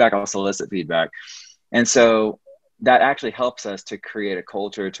give feedback, I'll solicit feedback. And so that actually helps us to create a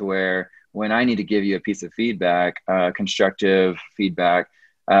culture to where when I need to give you a piece of feedback, constructive feedback,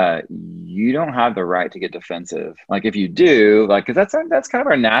 you don't have the right to get defensive. Like if you do, like, cause that's kind of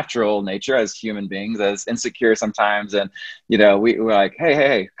our natural nature as human beings, as insecure sometimes. And, we're like,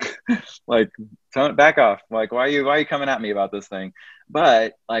 hey, like tone it back off. Like, why are you coming at me about this thing?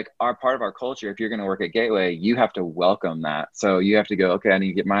 But like part of our culture, if you're going to work at Gateway, you have to welcome that. So you have to go, okay, I need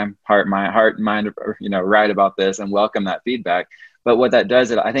to get my heart and mind, right about this, and welcome that feedback. But what that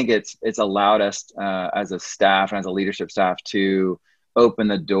does, I think it's allowed us as a staff and as a leadership staff to open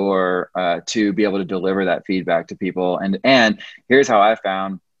the door to be able to deliver that feedback to people. And here's how I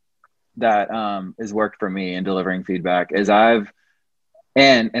found that has worked for me in delivering feedback is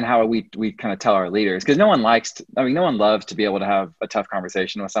and how we kind of tell our leaders, because no one loves to be able to have a tough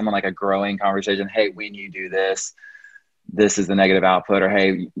conversation with someone, like a growing conversation. Hey, when you do this is the negative output, or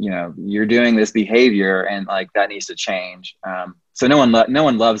hey, you're doing this behavior and like that needs to change. So no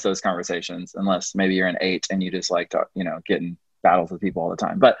one loves those conversations, unless maybe you're an 8 and you just like to get in battles with people all the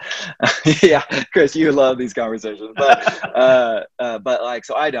time. But yeah, Chris, you love these conversations, but like,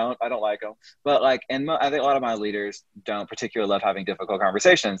 so I don't like them, but like, and I think a lot of my leaders don't particularly love having difficult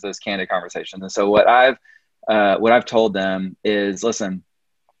conversations, those candid conversations. And so what I've told them is, listen,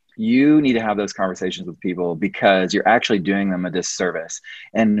 you need to have those conversations with people because you're actually doing them a disservice.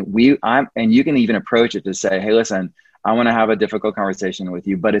 And you can even approach it to say, hey, listen, I want to have a difficult conversation with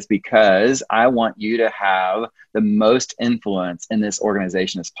you, but it's because I want you to have the most influence in this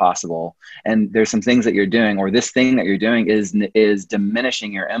organization as possible. And there's some things that you're doing, or this thing that you're doing is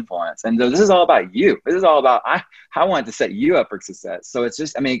diminishing your influence. And so this is all about you. This is all about, I want to set you up for success. So it's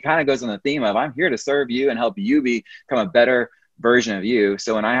just, it kind of goes on the theme of, I'm here to serve you and help you become a better version of you.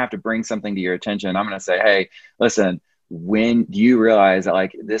 So when I have to bring something to your attention, I'm going to say, hey, listen, when do you realize that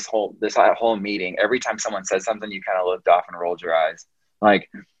like this whole meeting, every time someone says something, you kind of looked off and rolled your eyes, like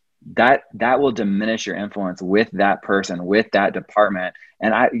that will diminish your influence with that person, with that department.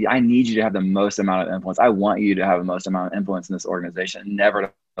 And I need you to have the most amount of influence. I want you to have the most amount of influence in this organization,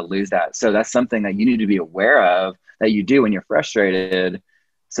 never to lose that. So that's something that you need to be aware of that you do when you're frustrated.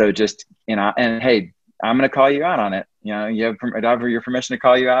 So just, and hey, I'm going to call you out on it. Do I have your permission to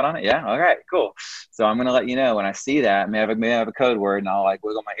call you out on it? Yeah. All right, cool. So I'm going to let you know when I see that. May have a code word and I'll like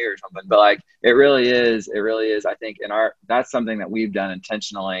wiggle my ear or something. But like, it really is. I think that's something that we've done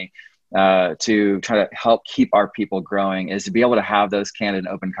intentionally to try to help keep our people growing, is to be able to have those candid and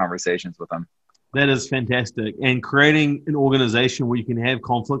open conversations with them. That is fantastic. And creating an organization where you can have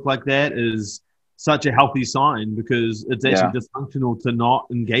conflict like that is such a healthy sign, because it's actually dysfunctional to not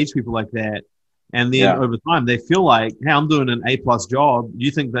engage people like that. And then over time, they feel like, hey, I'm doing an A+ job. You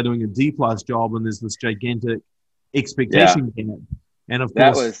think they're doing a D+ job, and there's this gigantic expectation gap. And of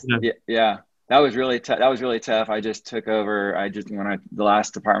course, that was really tough. That was really tough. I just took over. The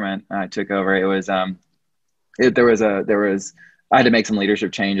last department I took over, it was I had to make some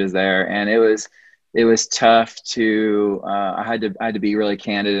leadership changes there, and it was tough to. I had to be really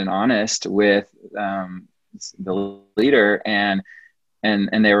candid and honest with the leader, and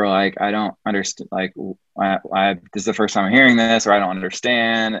they were like, I don't understand, like, this is the first time I'm hearing this, or I don't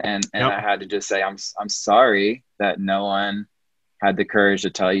understand. And I had to just say, I'm sorry that no one had the courage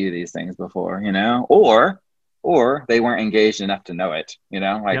to tell you these things before, or or they weren't engaged enough to know it,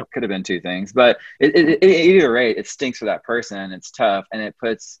 like Yep. could have been two things, but either way, it stinks for that person. It's tough. And it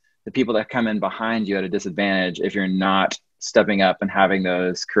puts the people that come in behind you at a disadvantage if you're not stepping up and having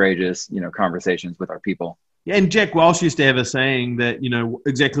those courageous, conversations with our people. Yeah, and Jack Welch used to have a saying that,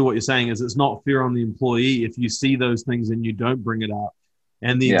 exactly what you're saying is it's not fair on the employee if you see those things and you don't bring it up.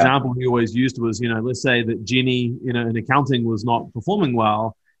 And the Yeah. example he always used was, let's say that Jenny, in accounting was not performing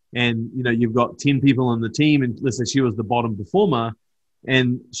well, and, you've got 10 people on the team, and let's say she was the bottom performer,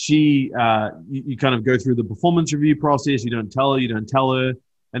 and she, you kind of go through the performance review process, you don't tell her.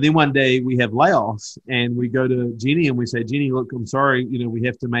 And then one day we have layoffs, and we go to Jenny and we say, Jenny, look, I'm sorry, we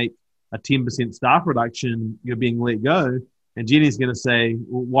have to make a 10% staff reduction, you're being let go. And Jenny's going to say,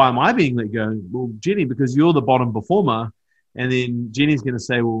 well, why am I being let go? Well, Jenny, because you're the bottom performer. And then Jenny's going to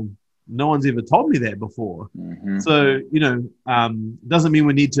say, well, no one's ever told me that before. Mm-hmm. So, doesn't mean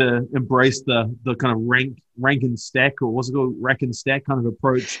we need to embrace the kind of rank and stack, or what's it called, rack and stack kind of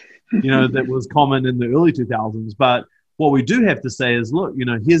approach, that was common in the early 2000s. But what we do have to say is, look,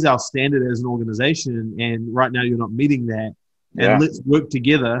 here's our standard as an organization, and right now you're not meeting that. And let's work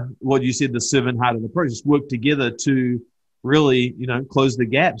together. What you said, the servant-hearted approach, just work together to really, close the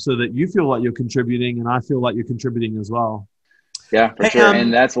gap so that you feel like you're contributing and I feel like you're contributing as well. Yeah, for sure.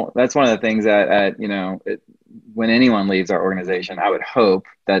 And that's one of the things that when anyone leaves our organization, I would hope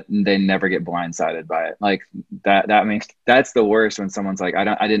that they never get blindsided by it. Like that means that's the worst, when someone's like,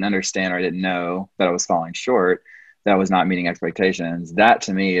 I didn't understand, or I didn't know that I was falling short, that I was not meeting expectations. That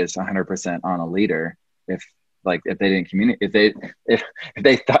to me is 100% on a leader. If they didn't communicate, if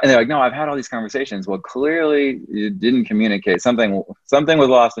they thought, and they're like, no, I've had all these conversations. Well, clearly you didn't communicate. Something was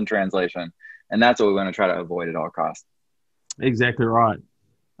lost in translation. And that's what we want to try to avoid at all costs. Exactly right.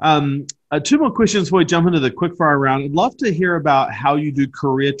 Two more questions before we jump into the quickfire round. I'd love to hear about how you do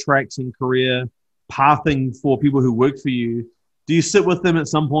career tracks and career pathing for people who work for you. Do you sit with them at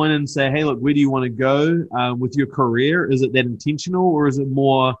some point and say, hey, look, where do you want to go with your career? Is it that intentional, or is it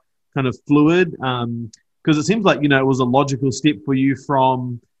more kind of fluid? Because it seems like, it was a logical step for you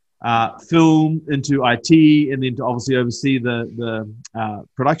from film into IT, and then to obviously oversee the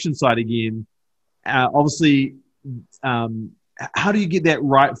production side again. Obviously, how do you get that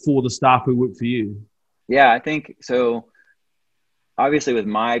right for the staff who work for you? Yeah, I think so. Obviously with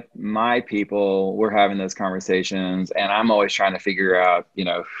my people, we're having those conversations, and I'm always trying to figure out,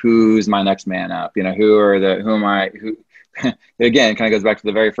 who's my next man up, who again, kind of goes back to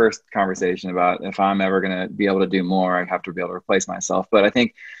the very first conversation about if I'm ever going to be able to do more, I have to be able to replace myself. But I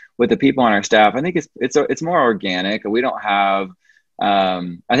think with the people on our staff, I think it's more organic. We don't have,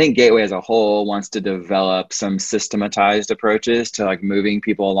 I think Gateway as a whole wants to develop some systematized approaches to like moving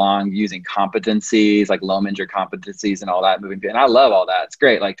people along using competencies, like Lominger competencies and all that moving. And I love all that. It's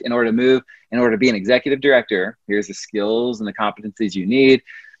great. Like in order to be an executive director, here's the skills and the competencies you need.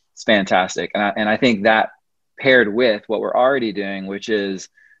 It's fantastic. And I think that paired with what we're already doing, which is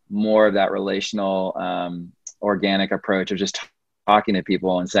more of that relational, organic approach of just talking to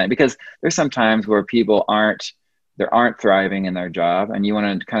people and saying, because there's some times where people aren't thriving in their job, and you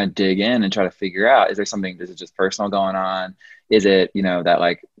want to kind of dig in and try to figure out, is it just personal going on? Is it, that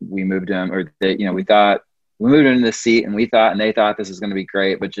like we moved them, or that, we thought we moved into this seat and they thought this is going to be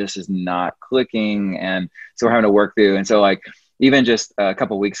great, but just is not clicking. And so we're having to work through. And so like, even just a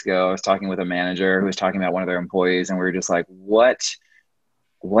couple of weeks ago, I was talking with a manager who was talking about one of their employees, and we were just like, what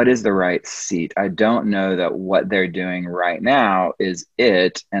is the right seat? I don't know that what they're doing right now is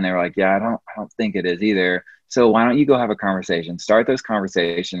it. And they were like, yeah, I don't think it is either. So why don't you go have a conversation, start those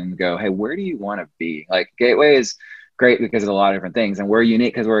conversations and go, hey, where do you want to be? Like Gateway is great because of a lot of different things. And we're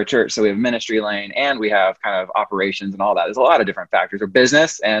unique because we're a church. So we have ministry lane, and we have kind of operations and all that. There's a lot of different factors, or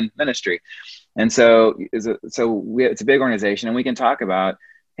business and ministry. And so it's a big organization, and we can talk about,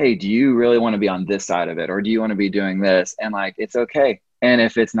 hey, do you really want to be on this side of it? Or do you want to be doing this? And like, it's okay. And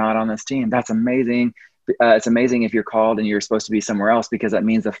if it's not on this team, that's amazing. It's amazing if you're called and you're supposed to be somewhere else, because that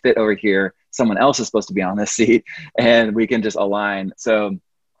means the fit over here, someone else is supposed to be on this seat, and we can just align. So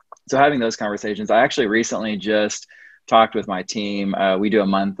having those conversations, I actually recently just talked with my team. We do a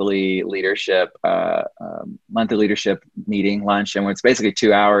monthly leadership meeting, lunch, and it's basically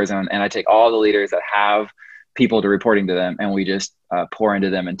 2 hours. And I take all the leaders that have people to reporting to them, and we just pour into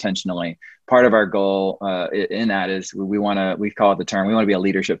them intentionally. Part of our goal in that is we call it the term, we want to be a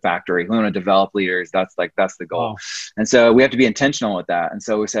leadership factory. We want to develop leaders. That's the goal. Oh. And so we have to be intentional with that. And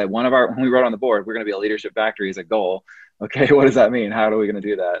so we said, when we wrote on the board, we're going to be a leadership factory as a goal. Okay, what does that mean? How are we going to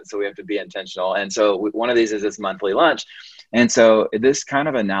do that? So we have to be intentional. And so one of these is this monthly lunch. And so this kind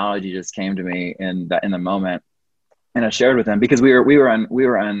of analogy just came to me in the moment. And I shared with them because we were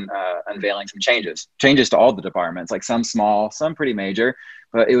unveiling some changes to all the departments, like some small, some pretty major,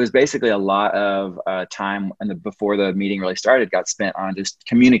 but it was basically a lot of time before the meeting really started got spent on just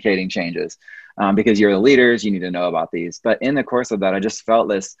communicating changes, because you're the leaders, you need to know about these. But in the course of that, I just felt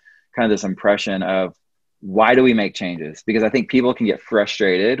this impression of, why do we make changes? Because I think people can get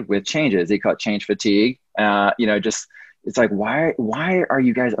frustrated with changes. They call it change fatigue. Just it's like, why are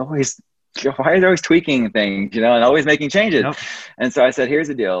you guys always why are they always tweaking things, and always making changes? Yep. And so I said, here's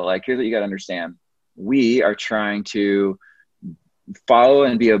the deal. Like, here's what you got to understand. We are trying to follow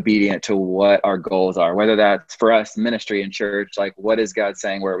and be obedient to what our goals are, whether that's for us ministry and church. Like, what is God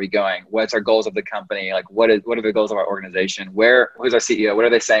saying? Where are we going? What's our goals of the company? Like, what are the goals of our organization? Who's our CEO? What are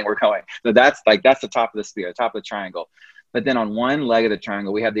they saying we're going? So that's the top of the spear, top of the triangle. But then on one leg of the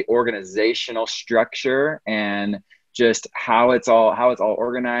triangle, we have the organizational structure and just how it's all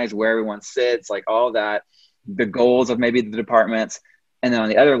organized, where everyone sits, like all that, the goals of maybe the departments. And then on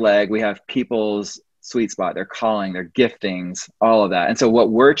the other leg, we have people's sweet spot, their calling, their giftings, all of that. And so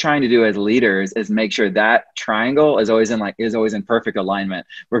what we're trying to do as leaders is make sure that triangle is always in perfect alignment.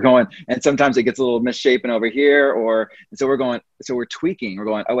 We're going, and sometimes it gets a little misshapen over here, so we're tweaking. We're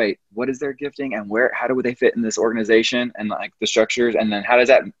going, oh wait, what is their gifting and how do they fit in this organization and like the structures? And then how does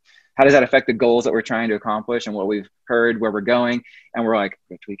that affect the goals that we're trying to accomplish and what we've heard, where we're going? And we're like,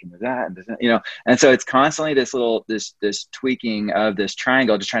 we're tweaking with that. And so it's constantly this tweaking of this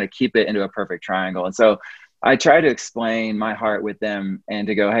triangle, just trying to keep it into a perfect triangle. And so I try to explain my heart with them and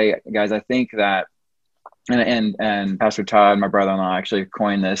to go, hey guys, I think that, and Pastor Todd, my brother-in-law, actually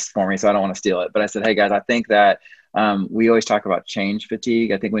coined this for me, so I don't want to steal it. But I said, hey guys, I think that we always talk about change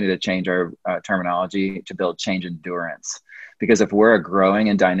fatigue. I think we need to change our terminology to build change endurance. Because if we're a growing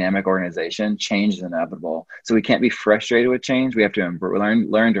and dynamic organization, change is inevitable. So we can't be frustrated with change. We have to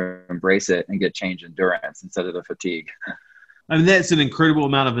learn to embrace it and get change endurance instead of the fatigue. I mean, that's an incredible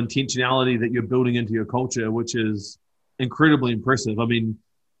amount of intentionality that you're building into your culture, which is incredibly impressive. I mean,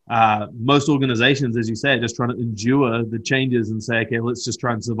 most organizations, as you say, are just trying to endure the changes and say, okay, let's just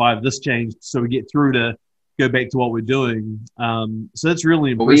try and survive this change so we get through to go back to what we're doing. So that's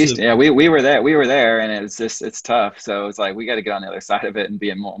really impressive. We were there and it's tough. So it's like, we got to get on the other side of it and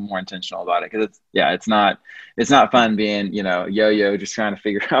be more intentional about it. Cause it's not fun being, yo-yo, just trying to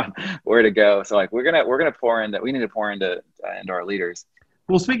figure out where to go. So like, we need to pour into our leaders.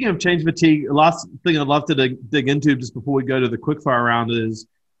 Well, speaking of change fatigue, last thing I'd love to dig into just before we go to the quickfire round is,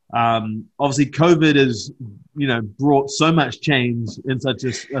 obviously COVID has, brought so much change in such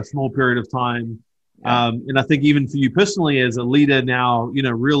a small period of time. And I think even for you personally as a leader now,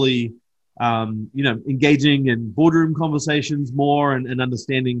 really, engaging in boardroom conversations more and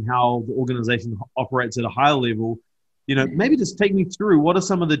understanding how the organization operates at a higher level, maybe just take me through what are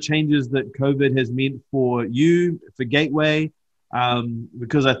some of the changes that COVID has meant for you, for Gateway,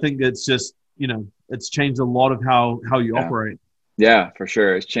 because I think it's just, it's changed a lot of how you operate. Yeah, for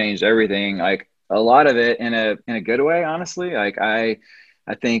sure. It's changed everything. Like a lot of it in a good way, honestly. Like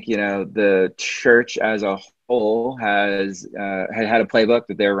I think, the church as a whole has had a playbook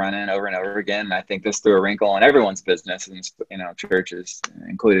that they're running over and over again. And I think this threw a wrinkle in everyone's business, and, churches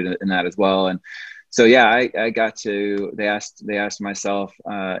included in that as well. And so, yeah, they asked myself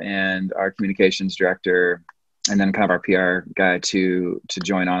and our communications director, and then kind of our PR guy to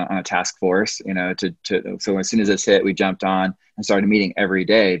join on a task force, so as soon as this hit, we jumped on and started meeting every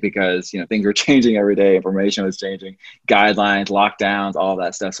day because, things were changing every day. Information was changing, guidelines, lockdowns, all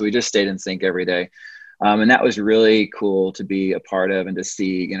that stuff. So we just stayed in sync every day. And that was really cool to be a part of and to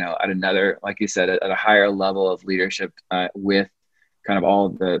see, at another, like you said, at a higher level of leadership with kind of all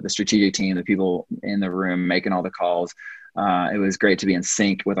the strategic team, the people in the room making all the calls. It was great to be in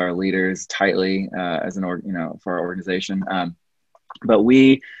sync with our leaders tightly for our organization. But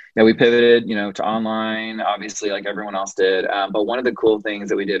we pivoted, to online, obviously, like everyone else did. But one of the cool things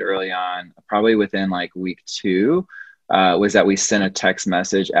that we did early on, probably within like week 2, was that we sent a text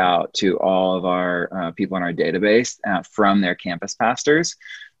message out to all of our people in our database from their campus pastors.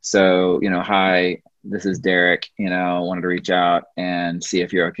 So, hi, this is Derek, wanted to reach out and see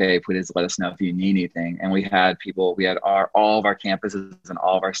if you're okay. Please let us know if you need anything. And we had all of our campuses and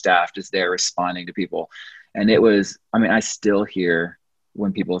all of our staff just there responding to people. And it was, I still hear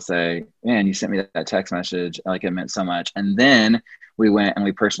when people say, man, you sent me that text message, like it meant so much. And then we went and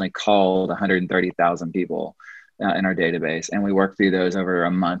we personally called 130,000 people in our database. And we worked through those over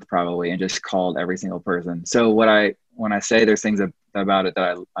a month probably and just called every single person. So when I say there's things about it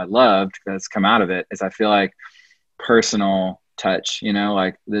that I loved that's come out of it is I feel like personal touch,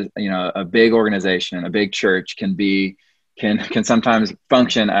 like a big organization, a big church can be can sometimes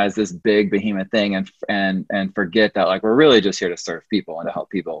function as this big behemoth thing and forget that like we're really just here to serve people and to help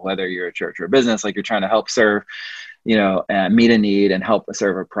people, whether you're a church or a business, like you're trying to help serve, meet a need and help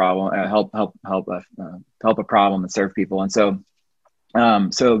serve a problem, help a problem and serve people. And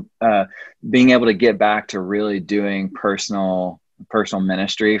so being able to get back to really doing personal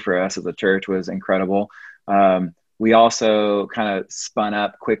ministry for us as a church was incredible. We also kind of spun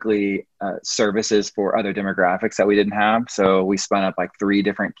up quickly services for other demographics that we didn't have. So we spun up like 3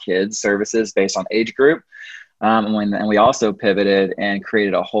 different kids services based on age group. And we also pivoted and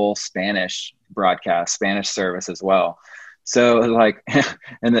created a whole Spanish service as well. So like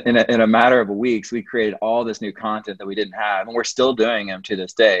in a matter of weeks, we created all this new content that we didn't have, and we're still doing them to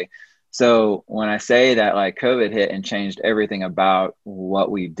this day. So when I say that like COVID hit and changed everything about what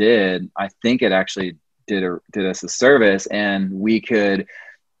we did, I think it actually did us a service, and we could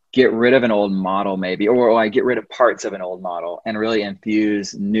get rid of an old model maybe, or like get rid of parts of an old model and really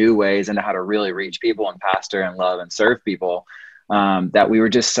infuse new ways into how to really reach people and pastor and love and serve people. That we were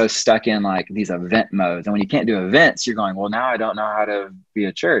just so stuck in like these event modes. And when you can't do events, you're going, well, now I don't know how to be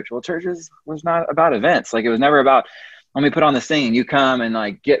a church. Well, church was not about events. Like it was never about, let me put on this thing and you come and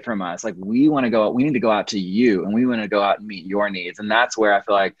like get from us. Like we need to go out to you, and we want to go out and meet your needs. And that's where I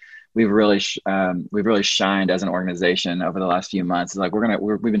feel like we've really shined as an organization over the last few months. It's like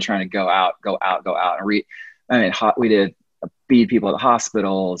we've been trying to go out and we did feed people at the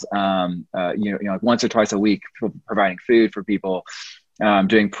hospitals, like once or twice a week, providing food for people,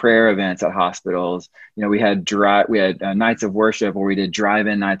 doing prayer events at hospitals. We had nights of worship where we did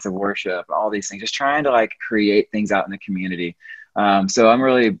drive-in nights of worship, all these things, just trying to like create things out in the community. So I've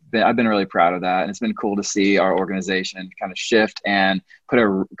been really proud of that. And it's been cool to see our organization kind of shift and put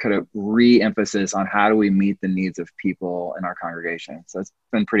a re-emphasis on how do we meet the needs of people in our congregation. So it's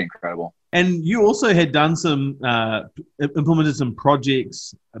been pretty incredible. And you also had done implemented some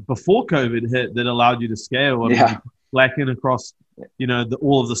projects before COVID hit that allowed you to scale. Slack in across,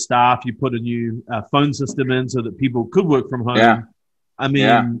 all of the staff. You put a new phone system in so that people could work from home. Yeah. I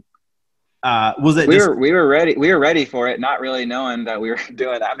mean, was it? We were ready. We were ready for it, not really knowing that we were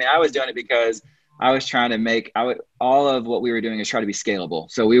doing that. I mean, I was doing it because I was trying to all of what we were doing is try to be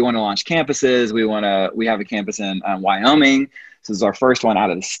scalable. So we want to launch campuses. We have a campus in Wyoming. This is our first one out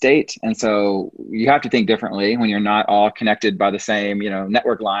of the state. And so you have to think differently when you're not all connected by the same,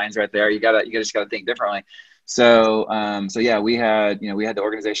 network lines right there. You just gotta think differently. So yeah, we had the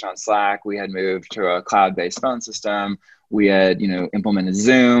organization on Slack. We had moved to a cloud-based phone system. We had, implemented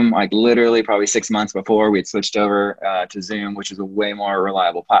Zoom, like literally probably 6 months before we had switched over to Zoom, which is a way more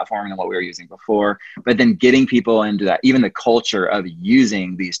reliable platform than what we were using before. But then getting people into that, even the culture of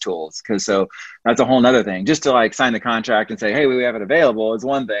using these tools. So that's a whole nother thing. Just to like sign the contract and say, hey, we have it available is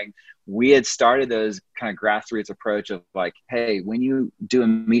one thing. We had started those kind of grassroots approach of like, hey, when you do a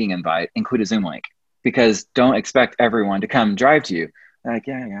meeting invite, include a Zoom link, because don't expect everyone to come drive to you. Like,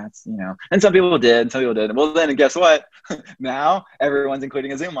 yeah, it's, and some people did, Well, then guess what? Now everyone's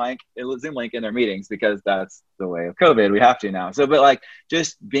including a Zoom link in their meetings because that's the way of COVID. We have to now. So, but like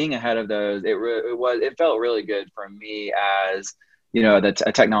just being ahead of those, it felt really good for me as,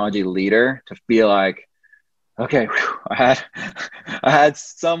 a technology leader to feel like, okay, I had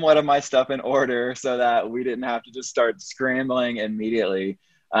somewhat of my stuff in order so that we didn't have to just start scrambling immediately.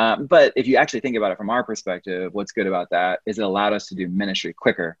 But if you actually think about it from our perspective, what's good about that is it allowed us to do ministry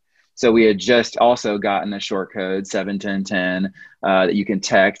quicker. So we had just also gotten a short code 71010 that you can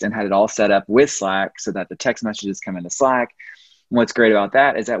text, and had it all set up with Slack so that the text messages come into Slack. And what's great about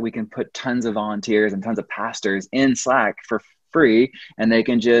that is that we can put tons of volunteers and tons of pastors in Slack for free, and they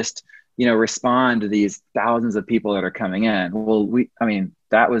can just, respond to these thousands of people that are coming in. Well,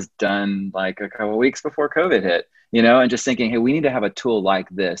 that was done like a couple of weeks before COVID hit. And just thinking, hey, we need to have a tool like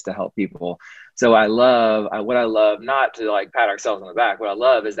this to help people. So what I love, not to like pat ourselves on the back, what I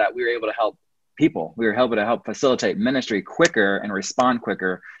love is that we were able to help people. We were able to help facilitate ministry quicker and respond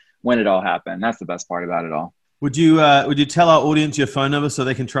quicker when it all happened. That's the best part about it all. Would you tell our audience your phone number so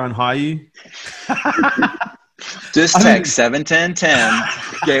they can try and hire you? Just text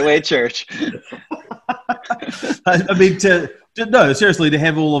 71010 Gateway Church. No, seriously, to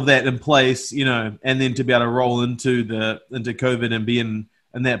have all of that in place, and then to be able to roll into COVID and be in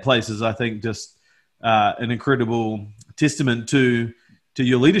that place is, I think, just an incredible testament to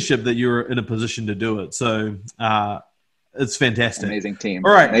your leadership that you're in a position to do it. So it's fantastic. Amazing team.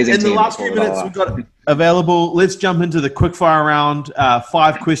 All right, in the last few minutes we've got available, let's jump into the quickfire round.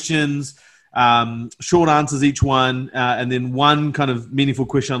 5 questions, short answers each one, and then one kind of meaningful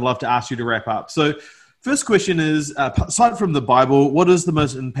question I'd love to ask you to wrap up. So first question is, aside from the Bible, what is the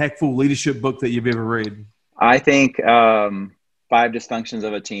most impactful leadership book that you've ever read? I think Five Dysfunctions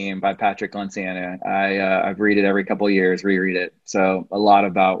of a Team by Patrick Lencioni. I've read it every couple of years, reread it. So a lot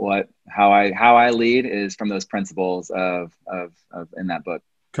about how I lead is from those principles of in that book.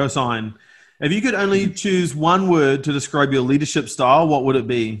 Cosign. If you could only choose one word to describe your leadership style, what would it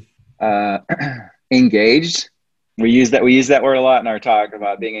be? Engaged. We use that word a lot in our talk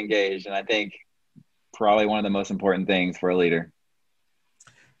about being engaged, and I think probably one of the most important things for a leader.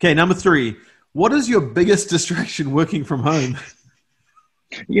 Okay, number 3. What is your biggest distraction working from home?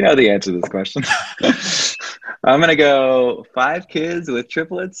 You know the answer to this question. I'm going to go 5 kids with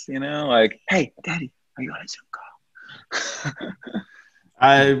triplets, like, hey, Daddy, are you on a Zoom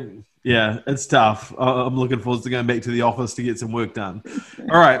call? Yeah, it's tough. I'm looking forward to going back to the office to get some work done.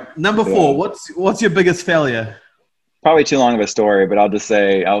 All right, number 4. What's your biggest failure? Probably too long of a story, but I'll just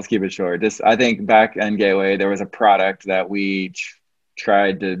keep it short. I think back in Gateway, there was a product that we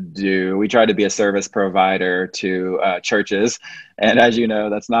tried to do. We tried to be a service provider to churches. And as you know,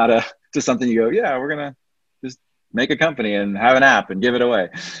 that's not just something you go, yeah, we're going to just make a company and have an app and give it away.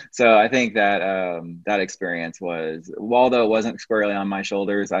 So I think that that experience was, although it wasn't squarely on my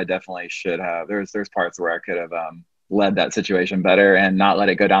shoulders, I definitely should have. There's parts where I could have led that situation better and not let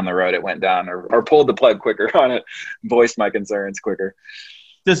it go down the road it went down, or pulled the plug quicker on it, voiced my concerns quicker.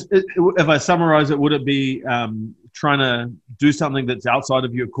 If I summarize it, would it be trying to do something that's outside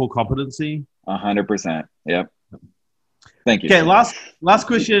of your core competency? 100%. Yep. Thank you. Okay, last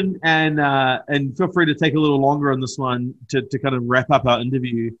question, and feel free to take a little longer on this one to kind of wrap up our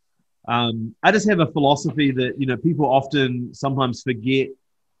interview. I just have a philosophy that people often sometimes forget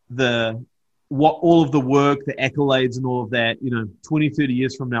all of the work, the accolades, and all of that. 20, 30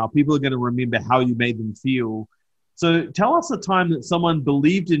 years from now, people are going to remember how you made them feel. So tell us a time that someone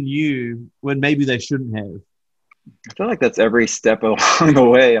believed in you when maybe they shouldn't have. I feel like that's every step along the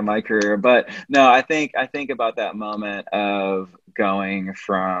way in my career. But no, I think about that moment of going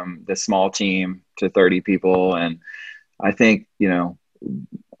from the small team to 30 people. And I think,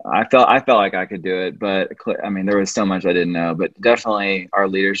 I felt like I could do it, but I mean, there was so much I didn't know, but definitely our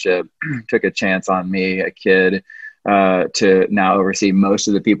leadership took a chance on me, a kid, to now oversee most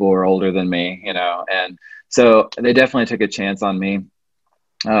of the people who are older than me, and so they definitely took a chance on me,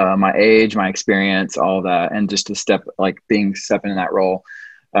 my age, my experience, all of that. And just to stepping in that role.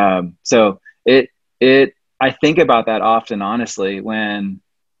 So I think about that often, honestly, when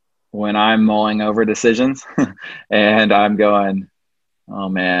I'm mulling over decisions and I'm going, oh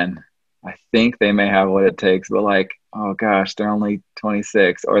man, I think they may have what it takes, but oh gosh, they're only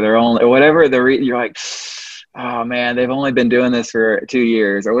 26 or they're only, or whatever you're like, oh man, they've only been doing this for 2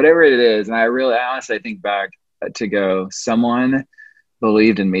 years or whatever it is. And I honestly think back to go, someone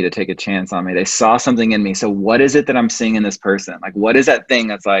believed in me to take a chance on me. They saw something in me. So what is it that I'm seeing in this person? What is that thing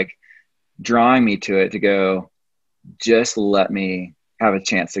that's drawing me to it to go, just let me have a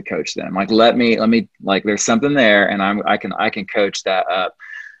chance to coach them. Let me there's something there and I can coach that up.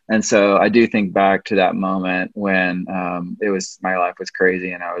 And so I do think back to that moment when my life was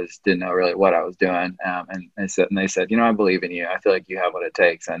crazy and I didn't know really what I was doing. And they said, I believe in you. I feel like you have what it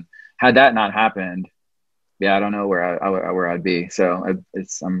takes. And had that not happened, I don't know where I'd be. So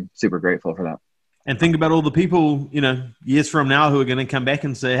I'm super grateful for that. And think about all the people, years from now who are going to come back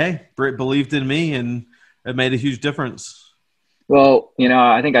and say, hey, Brett believed in me and it made a huge difference. Well,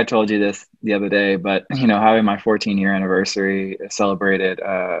 I think I told you this the other day, but, having my 14-year anniversary celebrated,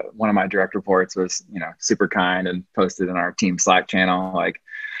 one of my direct reports was, super kind and posted in our team Slack channel,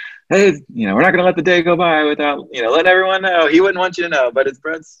 hey, we're not going to let the day go by without, letting everyone know. He wouldn't want you to know, but it's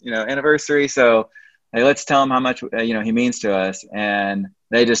Brett's, anniversary. So, hey, let's tell him how much, he means to us. And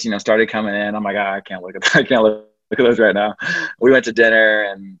they just, started coming in. I'm like, I can't look at that. I can't look at those right now. We went to dinner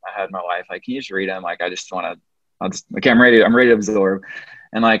and I had my wife, can you just read them? I just want to, I'm ready to absorb.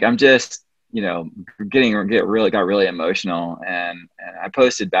 And I'm just, got really emotional. And I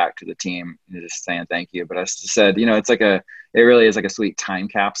posted back to the team just saying thank you. But I said, it's it really is like a sweet time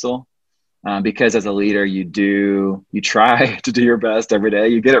capsule. Because as a leader, you try to do your best every day.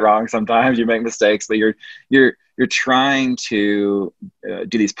 You get it wrong sometimes, you make mistakes, but you're trying to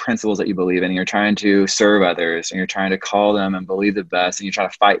do these principles that you believe in. And you're trying to serve others, and you're trying to call them and believe the best. And you try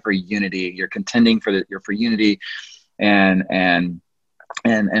to fight for unity. You're contending for unity, and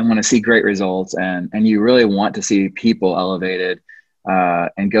want to see great results. And you really want to see people elevated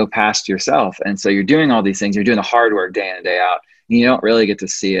and go past yourself. And so you're doing all these things. You're doing the hard work day in and day out. You don't really get to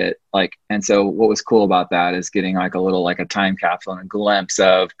see it. And so what was cool about that is getting a little, a time capsule and a glimpse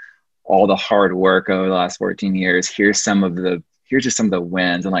of all the hard work over the last 14 years. Here's some of the here's just some of the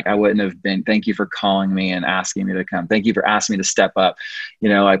wins. And like, I wouldn't have been, thank you for calling me and asking me to come. Thank you for asking me to step up,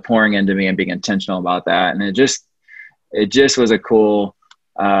 like pouring into me and being intentional about that. And it just was a cool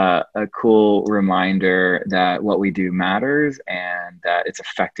reminder that what we do matters and that it's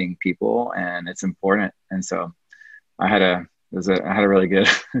affecting people and it's important. And so I had a really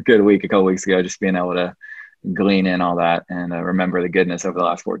good week a couple weeks ago, just being able to glean in all that and remember the goodness over the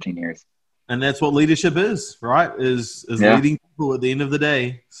last 14 years. And that's what leadership is, right? Is leading people at the end of the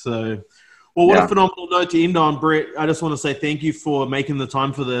day. So, well, what a phenomenal note to end on, Brett. I just want to say thank you for making the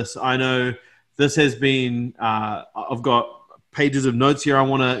time for this. I know this has been, I've got pages of notes here I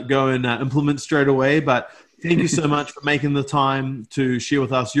want to go and implement straight away, but thank you so much for making the time to share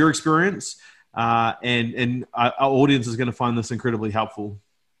with us your experience. And our audience is going to find this incredibly helpful.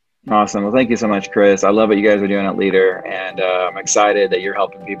 Awesome. Well, thank you so much, Chris. I love what you guys are doing at Leader, and I'm excited that you're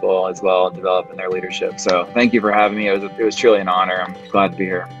helping people as well develop in their leadership. So thank you for having me. It was truly an honor. I'm glad to be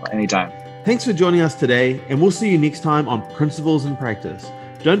here anytime. Thanks for joining us today, and we'll see you next time on Principles in Practice.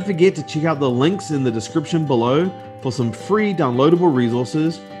 Don't forget to check out the links in the description below for some free downloadable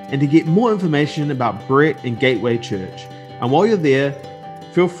resources and to get more information about Brett and Gateway Church. And while you're there,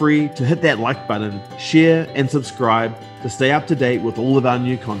 feel free to hit that like button, share, and subscribe to stay up to date with all of our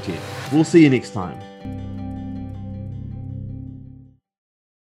new content. We'll see you next time.